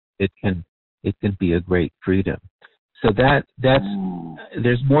yourself to it, it can be a great freedom. So that's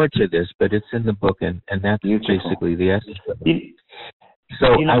there's more to this, but it's in the book, and that's basically the essence of it. So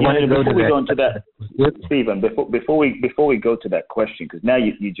I want to go to that. Stephen, before we go to that question, because now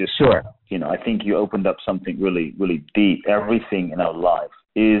you just I think you opened up something really, really deep. Everything in our life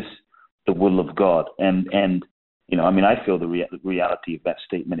is the will of God, and I feel the reality of that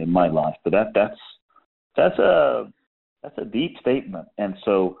statement in my life. But that's a deep statement, and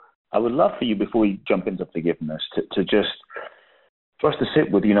so I would love for you, before we jump into forgiveness, to just for us to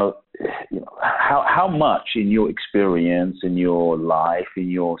sit with how much in your experience, in your life, in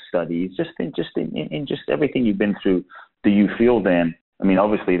your studies, just in everything you've been through, do you feel then? I mean,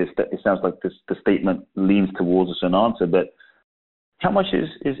 obviously, it sounds like the statement leans towards us an answer, but how much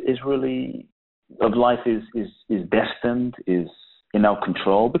is really of life is destined, is in our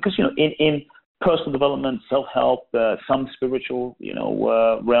control? Because in personal development, self-help, some spiritual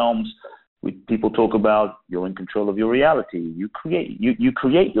realms, people talk about you're in control of your reality. You create your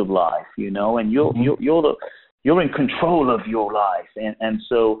life, and you're in control of your life. And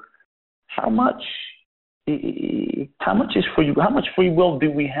so how much is free? How much free will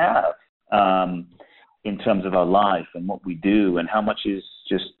do we have in terms of our life and what we do, and how much is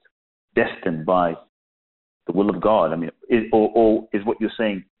just destined by the will of God? I mean, or is what you're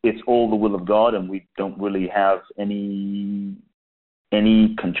saying, it's all the will of God, and we don't really have any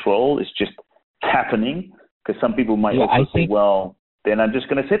control? It's just happening? Because some people might also say, well, then I'm just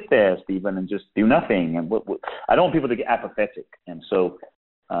going to sit there, Stephen, and just do nothing. And I don't want people to get apathetic. And so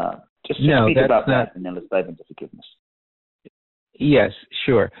just speak about that, and then let's dive into forgiveness. Yes,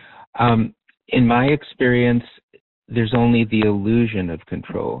 sure. In my experience, there's only the illusion of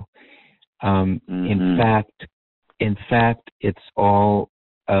control. In fact, it's all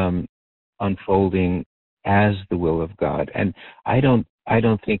unfolding as the will of God. And I don't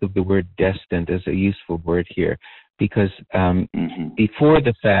think of the word destined as a useful word here, because before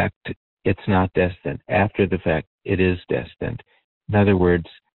the fact, it's not destined. After the fact, it is destined. In other words,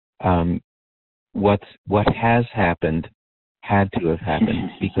 what has happened had to have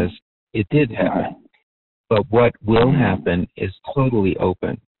happened because it did happen. But what will happen is totally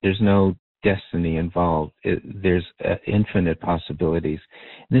open. There's no destiny involved. There's infinite possibilities.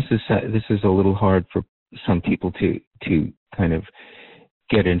 This is a little hard for some people to kind of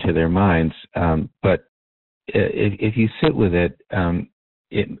get into their minds. But if you sit with it,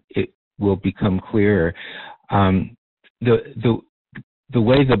 it will become clearer. The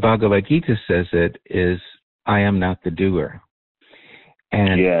way the Bhagavad Gita says it is, I am not the doer.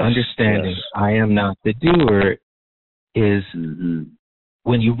 And understanding I am not the doer is,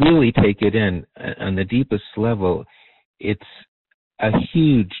 when you really take it in on the deepest level, it's a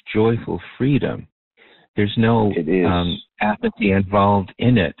huge, joyful freedom. There's no apathy involved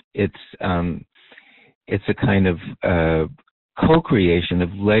in it. It's a kind of co-creation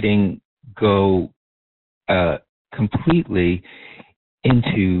of letting go completely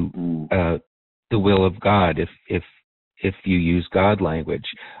into the will of God. If you use God language,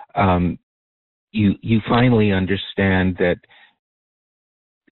 you finally understand that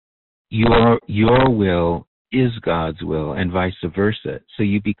your will is God's will, and vice versa. So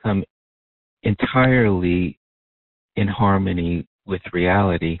you become entirely in harmony with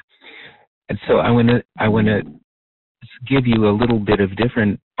reality. And so I want to give you a little bit of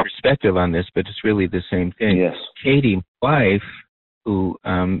different perspective on this, but it's really the same thing. Yes. Katie, my wife, who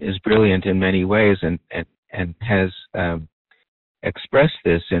is brilliant in many ways and has expressed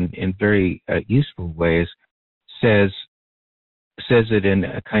this in very useful ways, says it in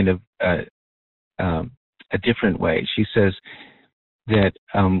a kind of a different way. She says that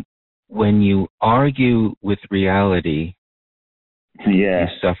when you argue with reality, you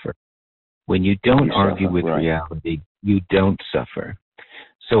suffer. When you don't argue with reality, you don't suffer.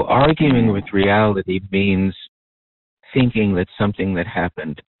 So arguing with reality means thinking that something that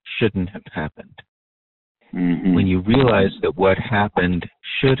happened shouldn't have happened. When you realize that what happened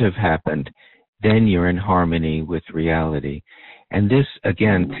should have happened, then you're in harmony with reality. And this,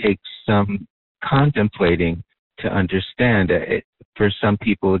 again, takes some contemplating to understand. For some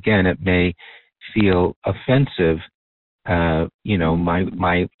people, again, it may feel offensive.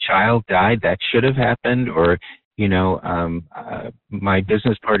 My child died, that should have happened, or my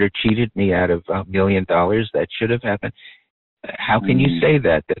business partner cheated me out of $1 million, that should have happened. How can you say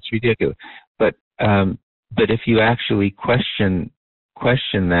that? That's ridiculous. But if you actually question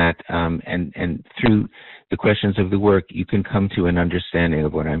that, and through the questions of the work, you can come to an understanding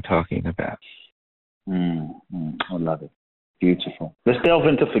of what I'm talking about. I love it. Beautiful. Let's delve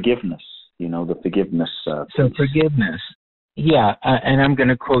into forgiveness. The forgiveness. So forgiveness. Yeah, and I'm going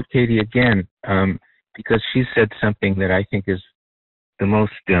to quote Katie again, because she said something that I think is the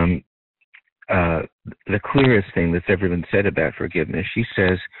most, the clearest thing that's ever been said about forgiveness. She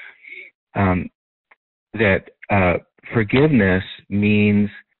says that forgiveness means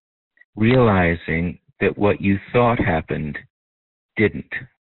realizing that what you thought happened didn't.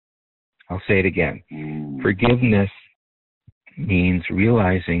 I'll say it again. Forgiveness means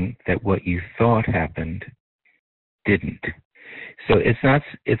realizing that what you thought happened didn't. So it's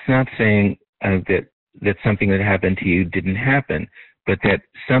not saying that something that happened to you didn't happen, but that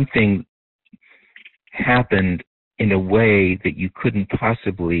something happened in a way that you couldn't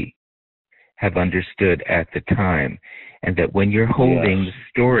possibly have understood at the time. And that when you're holding the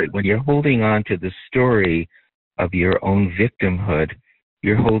story, when you're holding on to the story of your own victimhood,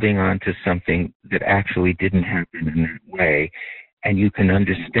 you're holding on to something that actually didn't happen in that way. And you can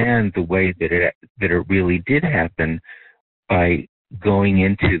understand the way that it really did happen by going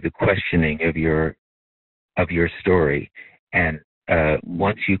into the questioning of your story. And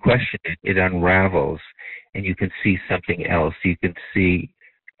once you question it, it unravels, and you can see something else. You can see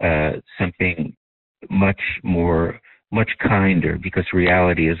something much kinder, because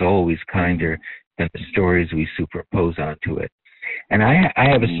reality is always kinder than the stories we superpose onto it. And I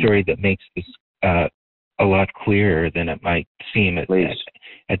have a story that makes this a lot clearer than it might seem at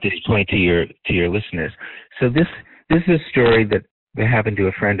this point to your listeners. So this is a story that happened to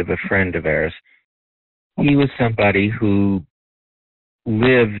a friend of ours. He was somebody who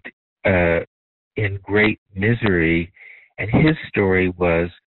lived in great misery, and his story was,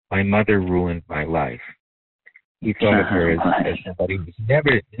 my mother ruined my life. He thought of her as somebody who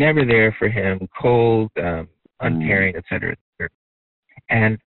was never there for him, cold, uncaring, etc.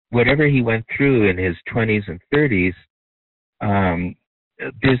 And whatever he went through in his 20s and 30s,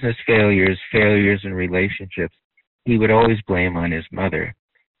 business failures in relationships, he would always blame on his mother.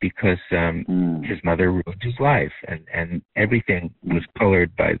 because his mother ruined his life, and everything was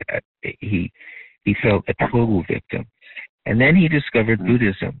colored by that. He felt a total victim. And then he discovered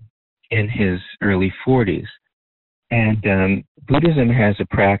Buddhism in his early 40s. And Buddhism has a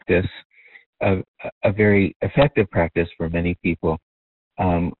practice, a very effective practice for many people,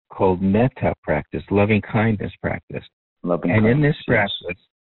 called metta practice, loving kindness practice.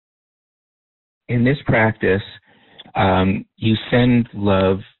 In this practice, you send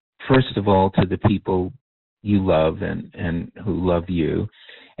love, first of all, to the people you love and who love you.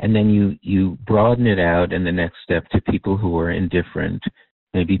 And then you broaden it out in the next step to people who are indifferent,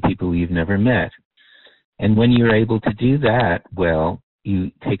 maybe people you've never met. And when you're able to do that, well,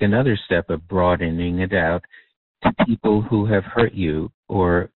 you take another step of broadening it out to people who have hurt you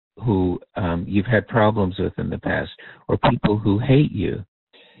or who you've had problems with in the past, or people who hate you.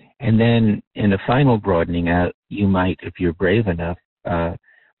 And then in a final broadening out, you might, if you're brave enough,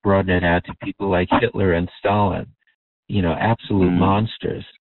 broaden it out to people like Hitler and Stalin, absolute monsters,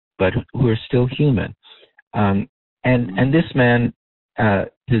 but who are still human. And this man,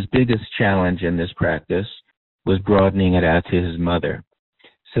 his biggest challenge in this practice was broadening it out to his mother.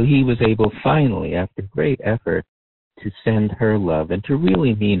 So he was able finally, after great effort, to send her love and to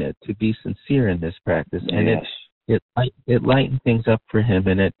really mean it, to be sincere in this practice. And it lightened things up for him,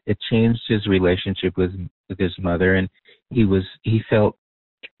 and it changed his relationship with his mother, and he felt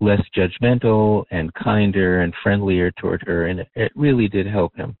less judgmental and kinder and friendlier toward her, and it really did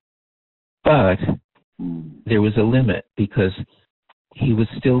help him. But there was a limit, because he was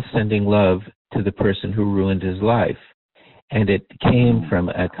still sending love to the person who ruined his life. And it came from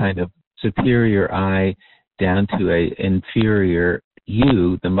a kind of superior I down to a inferior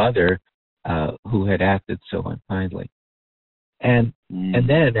you, the mother, who had acted so unkindly. And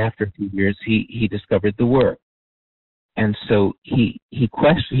then after a few years, he discovered the work. And so he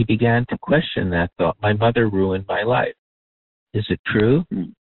began to question that thought. My mother ruined my life. Is it true?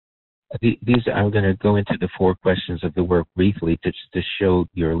 I'm going to go into the 4 questions of the work briefly to show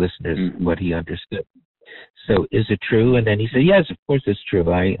your listeners what he understood. So, is it true? And then he said, yes, of course it's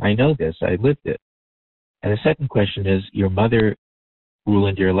true. I know this. I lived it. And the second question is, your mother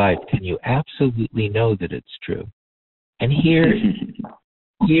ruined your life. Can you absolutely know that it's true? And here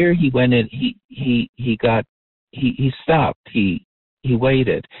he went in. He stopped. He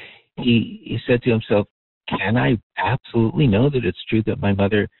waited. He said to himself, can I absolutely know that it's true that my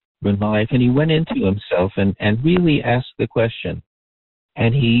mother ruined my life? And he went into himself and really asked the question.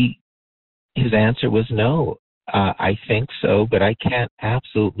 And his answer was no. I think so, but I can't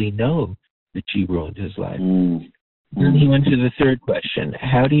absolutely know that she ruined his life. Then he went to the third question.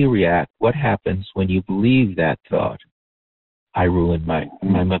 How do you react? What happens when you believe that thought? I ruined my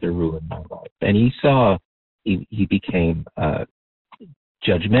mother ruined my life. And he saw he became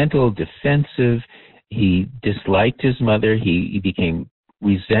judgmental, defensive. He disliked his mother. He became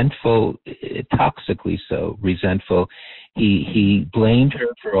resentful, toxically so, resentful. He blamed her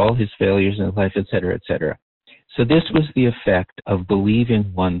for all his failures in life, et cetera, et cetera. So this was the effect of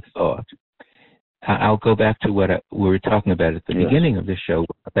believing one thought. I'll go back to what we were talking about at the beginning of the show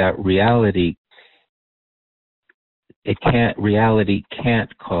about reality. Reality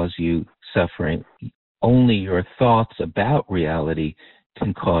can't cause you suffering. Only your thoughts about reality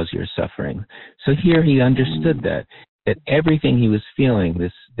can cause your suffering. So here he understood that everything he was feeling,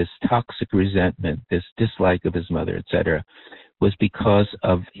 this toxic resentment, this dislike of his mother, etc., was because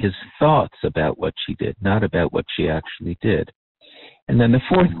of his thoughts about what she did, not about what she actually did. And then the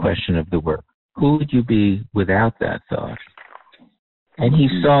fourth question of the work, who would you be without that thought? And he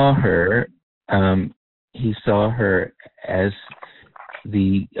saw her as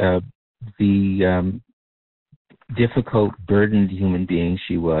the difficult, burdened human being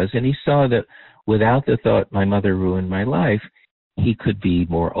she was, and he saw that without the thought, my mother ruined my life, he could be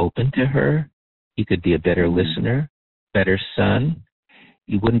more open to her, he could be a better listener, better son,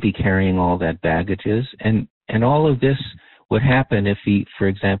 he wouldn't be carrying all that baggages, and all of this would happen if he, for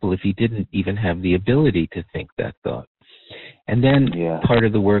example, if he didn't even have the ability to think that thought. And then part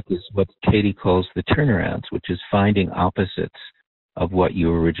of the work is what Katie calls the turnarounds, which is finding opposites of what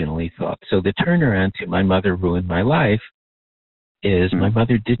you originally thought. So the turnaround to my mother ruined my life is my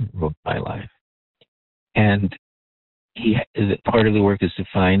mother didn't ruin my life. And part of the work is to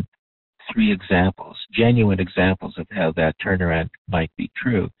find 3 examples, genuine examples of how that turnaround might be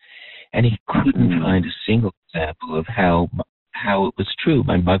true. And he couldn't find a single example of how it was true.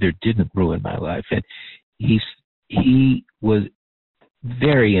 My mother didn't ruin my life. And he was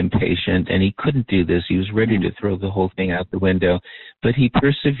very impatient, and he couldn't do this. He was ready to throw the whole thing out the window, but he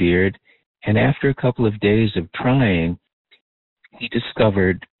persevered. And after a couple of days of trying, he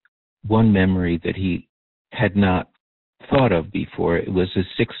discovered one memory that he had not thought of before. It was his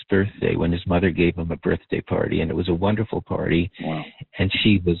 6th birthday when his mother gave him a birthday party, and it was a wonderful party. Wow. And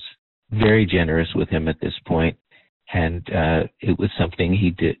she was very generous with him at this point, and it was something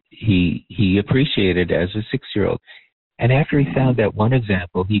he appreciated as a 6-year-old. And after he found that one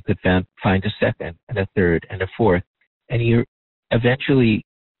example, he could find a second and a third and a fourth, and he eventually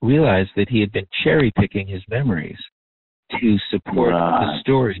realized that he had been cherry-picking his memories to support the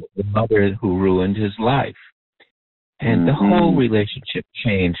story of the mother who ruined his life. And the whole relationship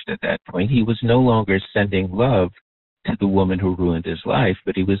changed at that point. He was no longer sending love to the woman who ruined his life,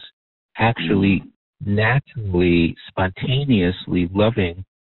 but he was actually naturally, spontaneously loving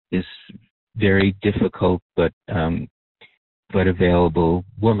this very difficult but available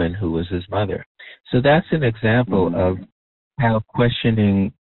woman who was his mother. So that's an example of how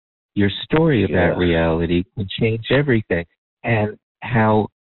questioning your story about reality can change everything, and how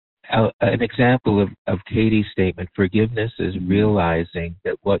an example of Katie's statement, forgiveness is realizing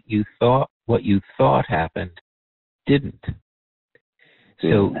that what you thought happened didn't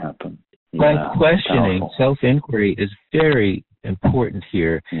happen. By questioning, self-inquiry is very important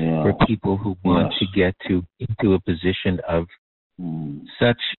here for people who want to get into a position of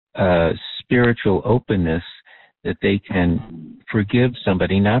such spiritual openness that they can forgive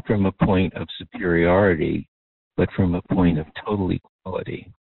somebody, not from a point of superiority, but from a point of total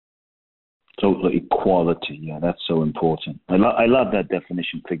equality. Total equality, yeah, that's so important. I love that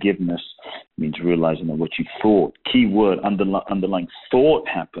definition. Forgiveness means realizing that what you thought, key word, underlying thought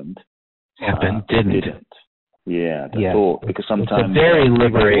happened. Didn't. Yeah, thought, because sometimes it's very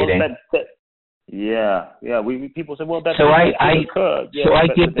liberating. We people say, well, that's so occurred. Yeah, so I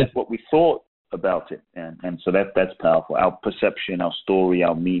give that's what we thought about it, and so that's powerful. Our perception, our story,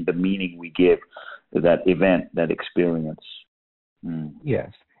 the meaning we give to that event, that experience. Yes,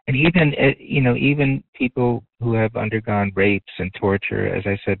 and even people who have undergone rapes and torture, as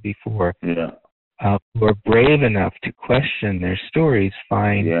I said before, who are brave enough to question their stories,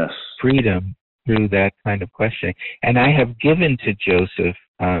 find freedom through that kind of questioning. And I have given to Joseph,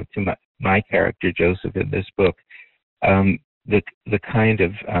 to my character Joseph in this book, the kind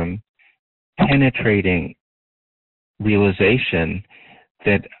of penetrating realization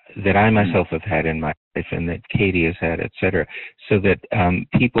that I myself have had in my life and that Katie has had, etc., so that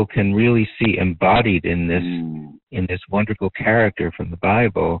people can really see embodied in this wonderful character from the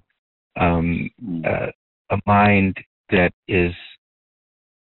Bible a mind that is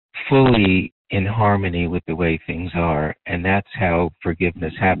fully in harmony with the way things are. And that's how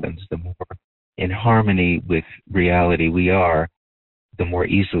forgiveness happens. The more in harmony with reality we are, the more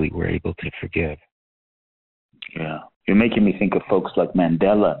easily we're able to forgive. Yeah. You're making me think of folks like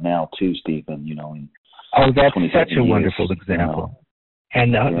Mandela now too, Stephen, that's such a wonderful example.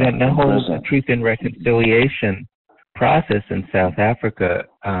 And the whole Truth and Reconciliation process in South Africa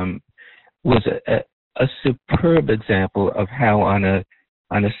was a superb example of how on a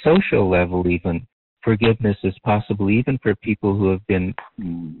social level even, forgiveness is possible even for people who have been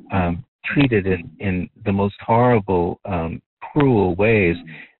treated in the most horrible, cruel ways.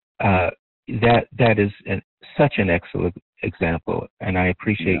 That is such an excellent example, and I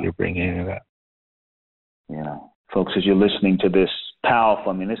appreciate your bringing it up. Yeah. Folks, as you're listening to this,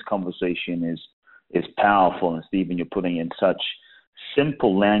 powerful, this conversation is powerful, and Stephen, you're putting in such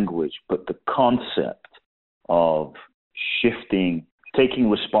simple language, but the concept of shifting, taking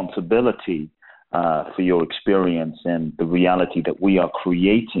responsibility for your experience and the reality that we are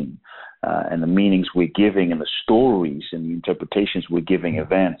creating, and the meanings we're giving and the stories and the interpretations we're giving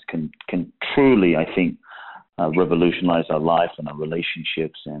events can truly, I think, revolutionize our life and our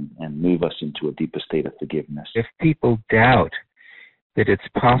relationships and move us into a deeper state of forgiveness. If people doubt that it's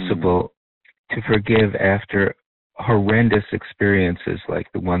possible to forgive after horrendous experiences like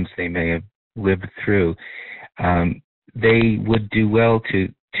the ones they may have lived through, they would do well to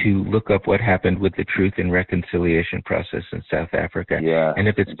look up what happened with the Truth and Reconciliation process in South Africa. And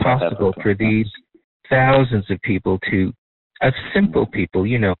if it's possible for these thousands of people simple people,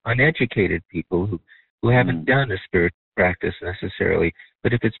 uneducated people who haven't done a spiritual practice necessarily,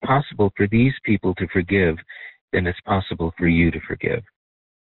 but if it's possible for these people to forgive, then it's possible for you to forgive.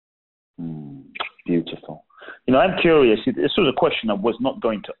 Beautiful. I'm curious. This was a question I was not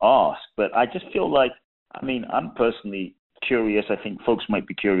going to ask, but I just feel like, I'm personally curious. I think folks might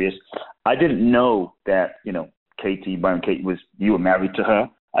be curious. I didn't know that, Byron Katie you were married to her.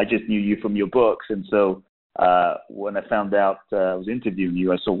 I just knew you from your books. And so when I found out I was interviewing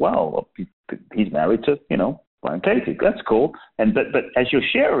you, I said, wow, he's married to, Byron Katie. That's cool. And but as you're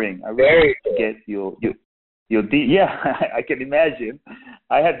sharing, I really get your Yeah, I can imagine.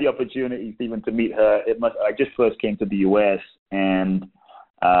 I had the opportunity, Stephen, to meet her. I just first came to the U.S. and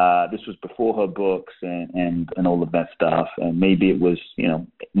this was before her books and all of that stuff. And maybe it was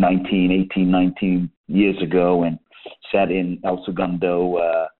 19 years ago, and sat in El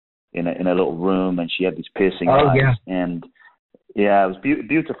Segundo in a little room, and she had these piercing eyes. Yeah. And yeah, it was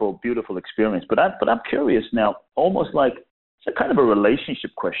beautiful experience. But I'm curious now, almost like it's a kind of a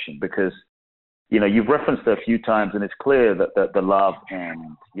relationship question, because you've referenced her a few times, and it's clear that the love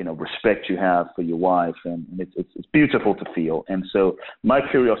and respect you have for your wife, and it's beautiful to feel. And so my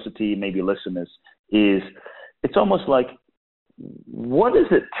curiosity, maybe listeners, is it's almost like, what does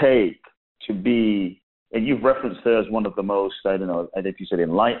it take to be? And you've referenced her as one of the most, I don't know if you said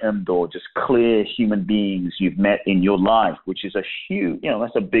enlightened or just clear human beings you've met in your life, which is a huge,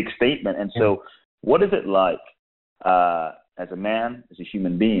 that's a big statement. And so what is it like as a man, as a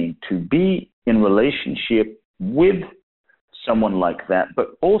human being, to be in relationship with someone like that?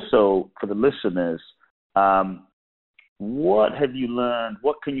 But also for the listeners, what have you learned?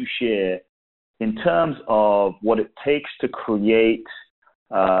 What can you share in terms of what it takes to create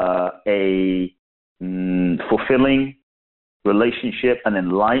a fulfilling relationship, an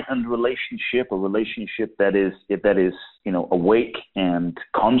enlightened relationship, a relationship that is awake and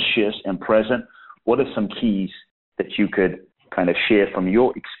conscious and present? What are some keys that you could kind of share from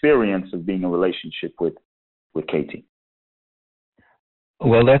your experience of being in a relationship with Katie?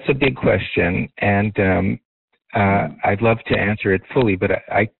 Well, that's a big question, and I'd love to answer it fully, but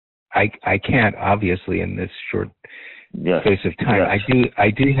I can't, obviously, in this short space of time. Yes. I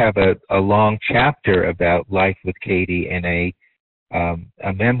do have a long chapter about life with Katie in a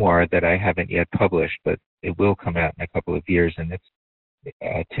memoir that I haven't yet published, but it will come out in a couple of years, and it's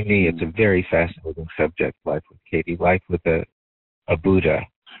to me it's a very fascinating subject, life with Katie, life with a Buddha.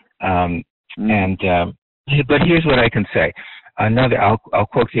 But here's what I can say. I'll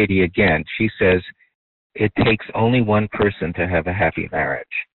quote Katie again. She says, "It takes only one person to have a happy marriage."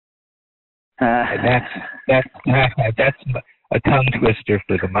 That's a tongue twister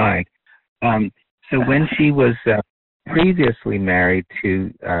for the mind. So when she was previously married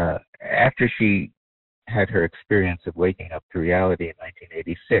to, after she had her experience of waking up to reality in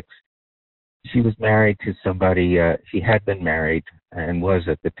 1986, she was married to somebody. She had been married and was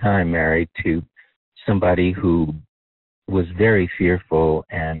at the time married to somebody who was very fearful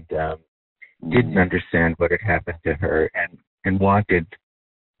and didn't understand what had happened to her, and wanted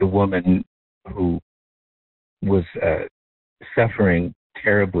the woman who was suffering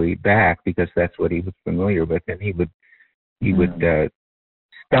terribly back, because that's what he was familiar with, and he would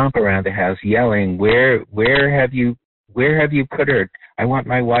stomp around the house yelling, "Where have you put her? I want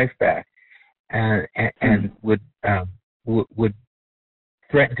my wife back," and would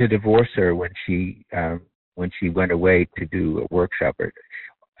threaten to divorce her when she went away to do a workshop.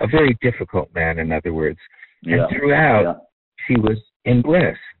 A very difficult man, in other words. And throughout, she was in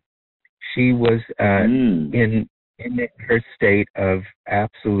bliss. She was in her state of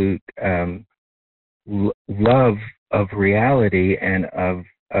absolute love of reality and of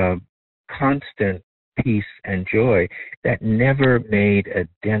constant peace and joy that never made a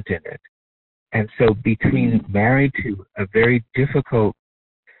dent in it. And so between married to a very difficult,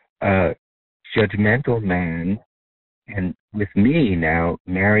 judgmental man, and with me now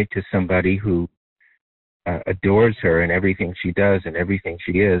married to somebody who adores her and everything she does and everything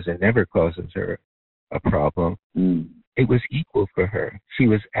she is and never causes her a problem, it was equal for her. She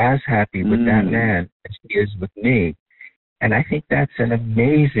was as happy with that man as she is with me. And I think that's an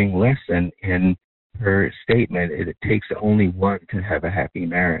amazing lesson in her statement. It takes only one to have a happy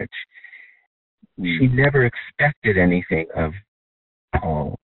marriage. She never expected anything of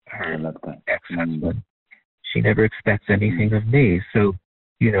Paul, her ex-husband. She never expects anything of me. So,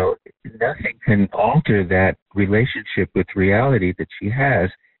 nothing can alter that relationship with reality that she has.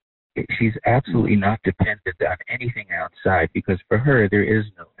 She's absolutely not dependent on anything outside, because for her, there is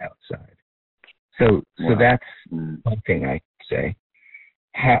no outside. So that's one thing I say.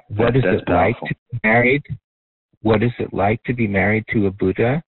 What is it like to be married? What is it like to be married to a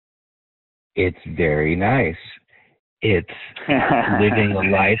Buddha? It's very nice. It's living a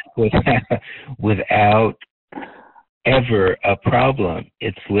life without ever a problem.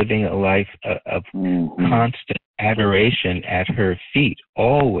 It's living a life of constant adoration at her feet,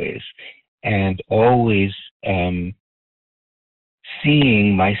 always, and always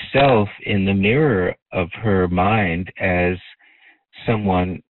seeing myself in the mirror of her mind as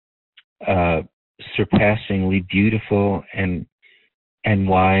someone surpassingly beautiful and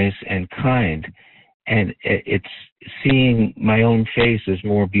wise and kind. it's seeing my own face is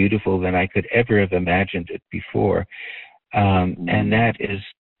more beautiful than I could ever have imagined it before. And that is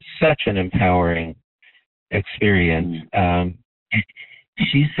such an empowering experience.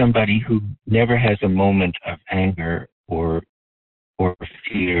 She's somebody who never has a moment of anger or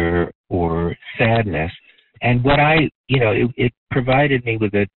fear or sadness. And what it provided me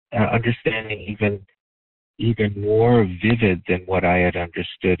with an understanding even more vivid than what I had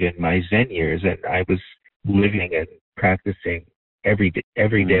understood in my Zen years. And I was living and practicing every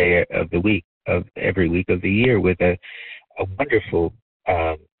day of the week, of every week of the year, with a wonderful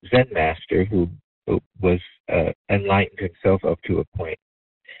Zen master who was enlightened himself up to a point.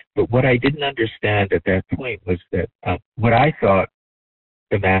 But what I didn't understand at that point was that what I thought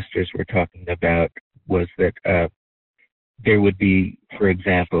the masters were talking about was that there would be, for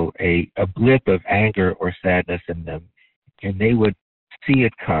example, a blip of anger or sadness in them, and they would see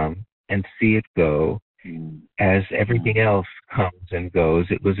it come and see it go as everything else comes and goes.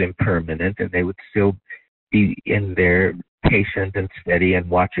 It was impermanent, and they would still be in there patient and steady and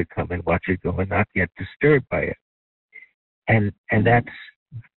watch it come and watch it go and not get disturbed by it. And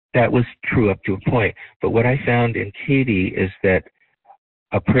that was true up to a point. But what I found in Katie is that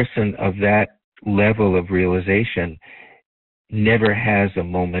a person of that level of realization never has a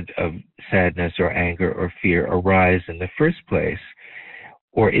moment of sadness or anger or fear arise in the first place.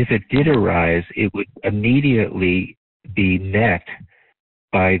 Or if it did arise, it would immediately be met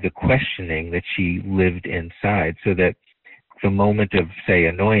by the questioning that she lived inside, so that the moment of, say,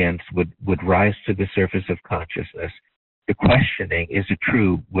 annoyance would rise to the surface of consciousness. The questioning, is it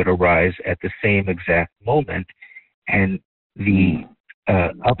true, would arise at the same exact moment, and the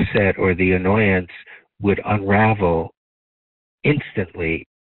upset or the annoyance would unravel instantly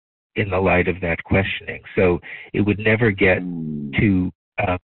in the light of that questioning. So it would never get to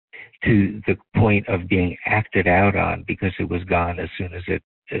the point of being acted out on, because it was gone as soon as it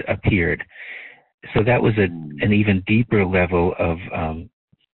appeared. So that was an even deeper level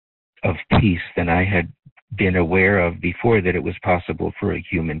of peace than I had been aware of before, that it was possible for a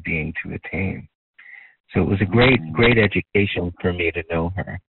human being to attain. So it was a great education for me to know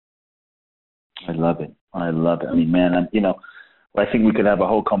her. I love it. I mean, man, I think we could have a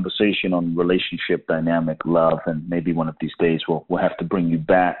whole conversation on relationship dynamic, love, and maybe one of these days we'll have to bring you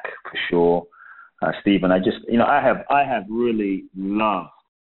back for sure, Stephen. I just, I have really loved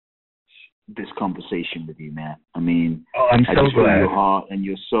this conversation with you, man. I mean, I'm so glad. Your heart and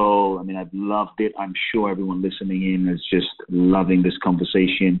your soul. I mean, I've loved it. I'm sure everyone listening in is just loving this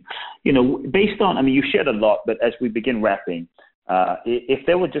conversation. Based on, you shared a lot, but as we begin wrapping, if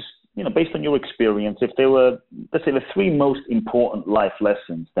there were just, based on your experience, if there were, let's say, the three most important life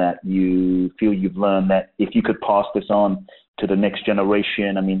lessons that you feel you've learned, that if you could pass this on to the next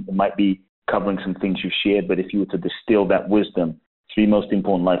generation, it might be covering some things you shared, but if you were to distill that wisdom, three most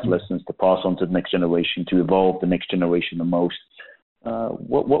important life lessons to pass on to the next generation, to evolve the next generation the most,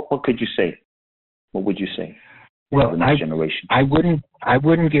 what could you say? What would you say? Well, the next generation? I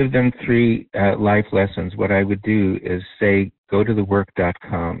wouldn't give them three life lessons. What I would do is say, go to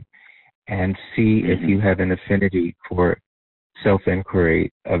thework.com and see if you have an affinity for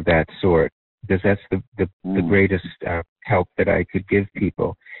self-inquiry of that sort, because that's the greatest help that I could give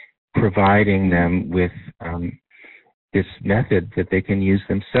people, providing them with this method that they can use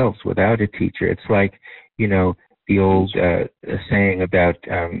themselves without a teacher. It's like, the old saying about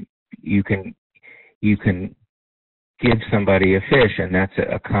you can give somebody a fish, and that's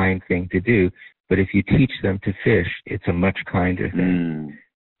a kind thing to do, but if you teach them to fish, it's a much kinder thing.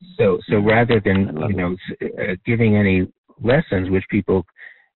 So rather than giving any lessons which people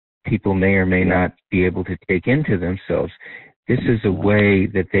may or may not be able to take into themselves, this is a way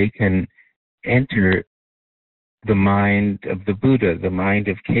that they can enter the mind of the Buddha, the mind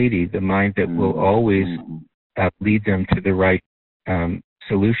of Katie, the mind that will always lead them to the right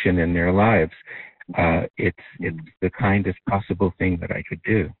solution in their lives. It's the kindest possible thing that I could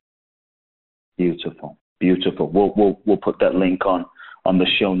do. Beautiful. We'll put that link on the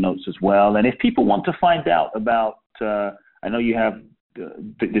show notes as well. And if people want to find out about, I know you have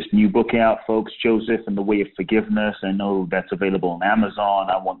this new book out, folks, Joseph and the Way of Forgiveness. I know that's available on Amazon.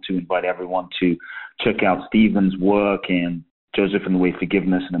 I want to invite everyone to check out Stephen's work, and Joseph and the Way of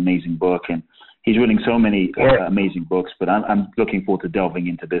Forgiveness, an amazing book. And he's written so many amazing books, but I'm looking forward to delving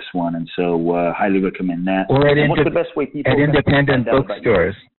into this one. And so highly recommend that. Or what's the best way people at independent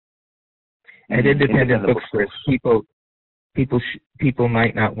bookstores. At independent bookstores, people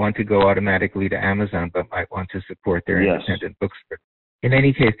might not want to go automatically to Amazon, but might want to support their independent bookstore. In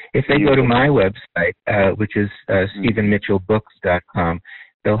any case, if they go to my website, which is StephenMitchellBooks.com,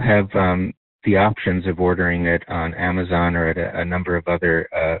 they'll have the options of ordering it on Amazon or at a number of other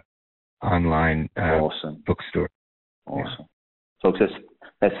online bookstores. Awesome. Yeah. Folks,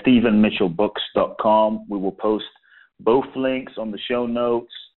 that's StephenMitchellBooks.com. We will post both links on the show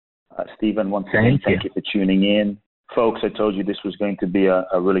notes. Stephen, once again, thank you for tuning in. Folks, I told you this was going to be a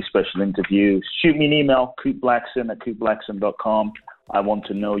really special interview. Shoot me an email, CoopBlackson@CoopBlackson.com. I want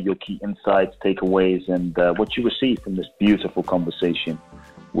to know your key insights, takeaways, and what you received from this beautiful conversation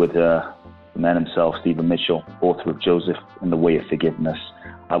with the man himself, Stephen Mitchell, author of Joseph and the Way of Forgiveness.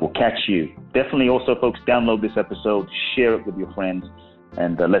 I will catch you. Definitely also, folks, download this episode, share it with your friends,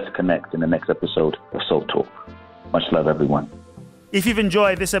 and let's connect in the next episode of Soul Talk. Much love, everyone. If you've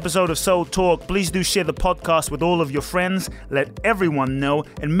enjoyed this episode of Soul Talk, please do share the podcast with all of your friends. Let everyone know,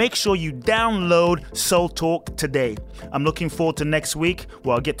 and make sure you download Soul Talk today. I'm looking forward to next week,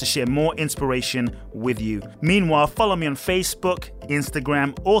 where I'll get to share more inspiration with you. Meanwhile, follow me on Facebook,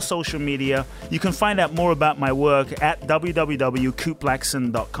 Instagram, or social media. You can find out more about my work at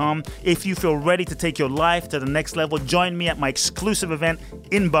www.coopblackson.com. If you feel ready to take your life to the next level, join me at my exclusive event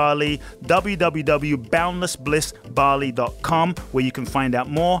in Bali, www.boundlessblissbali.com, where you can find out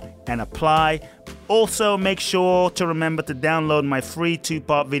more and apply. Also, make sure to remember to download my free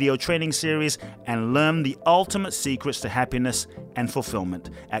 2-part video training series and learn the ultimate secrets to happiness and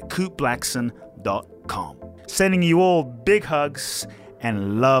fulfillment at CoopBlackson.com. Sending you all big hugs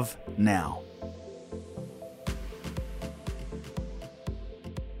and love now.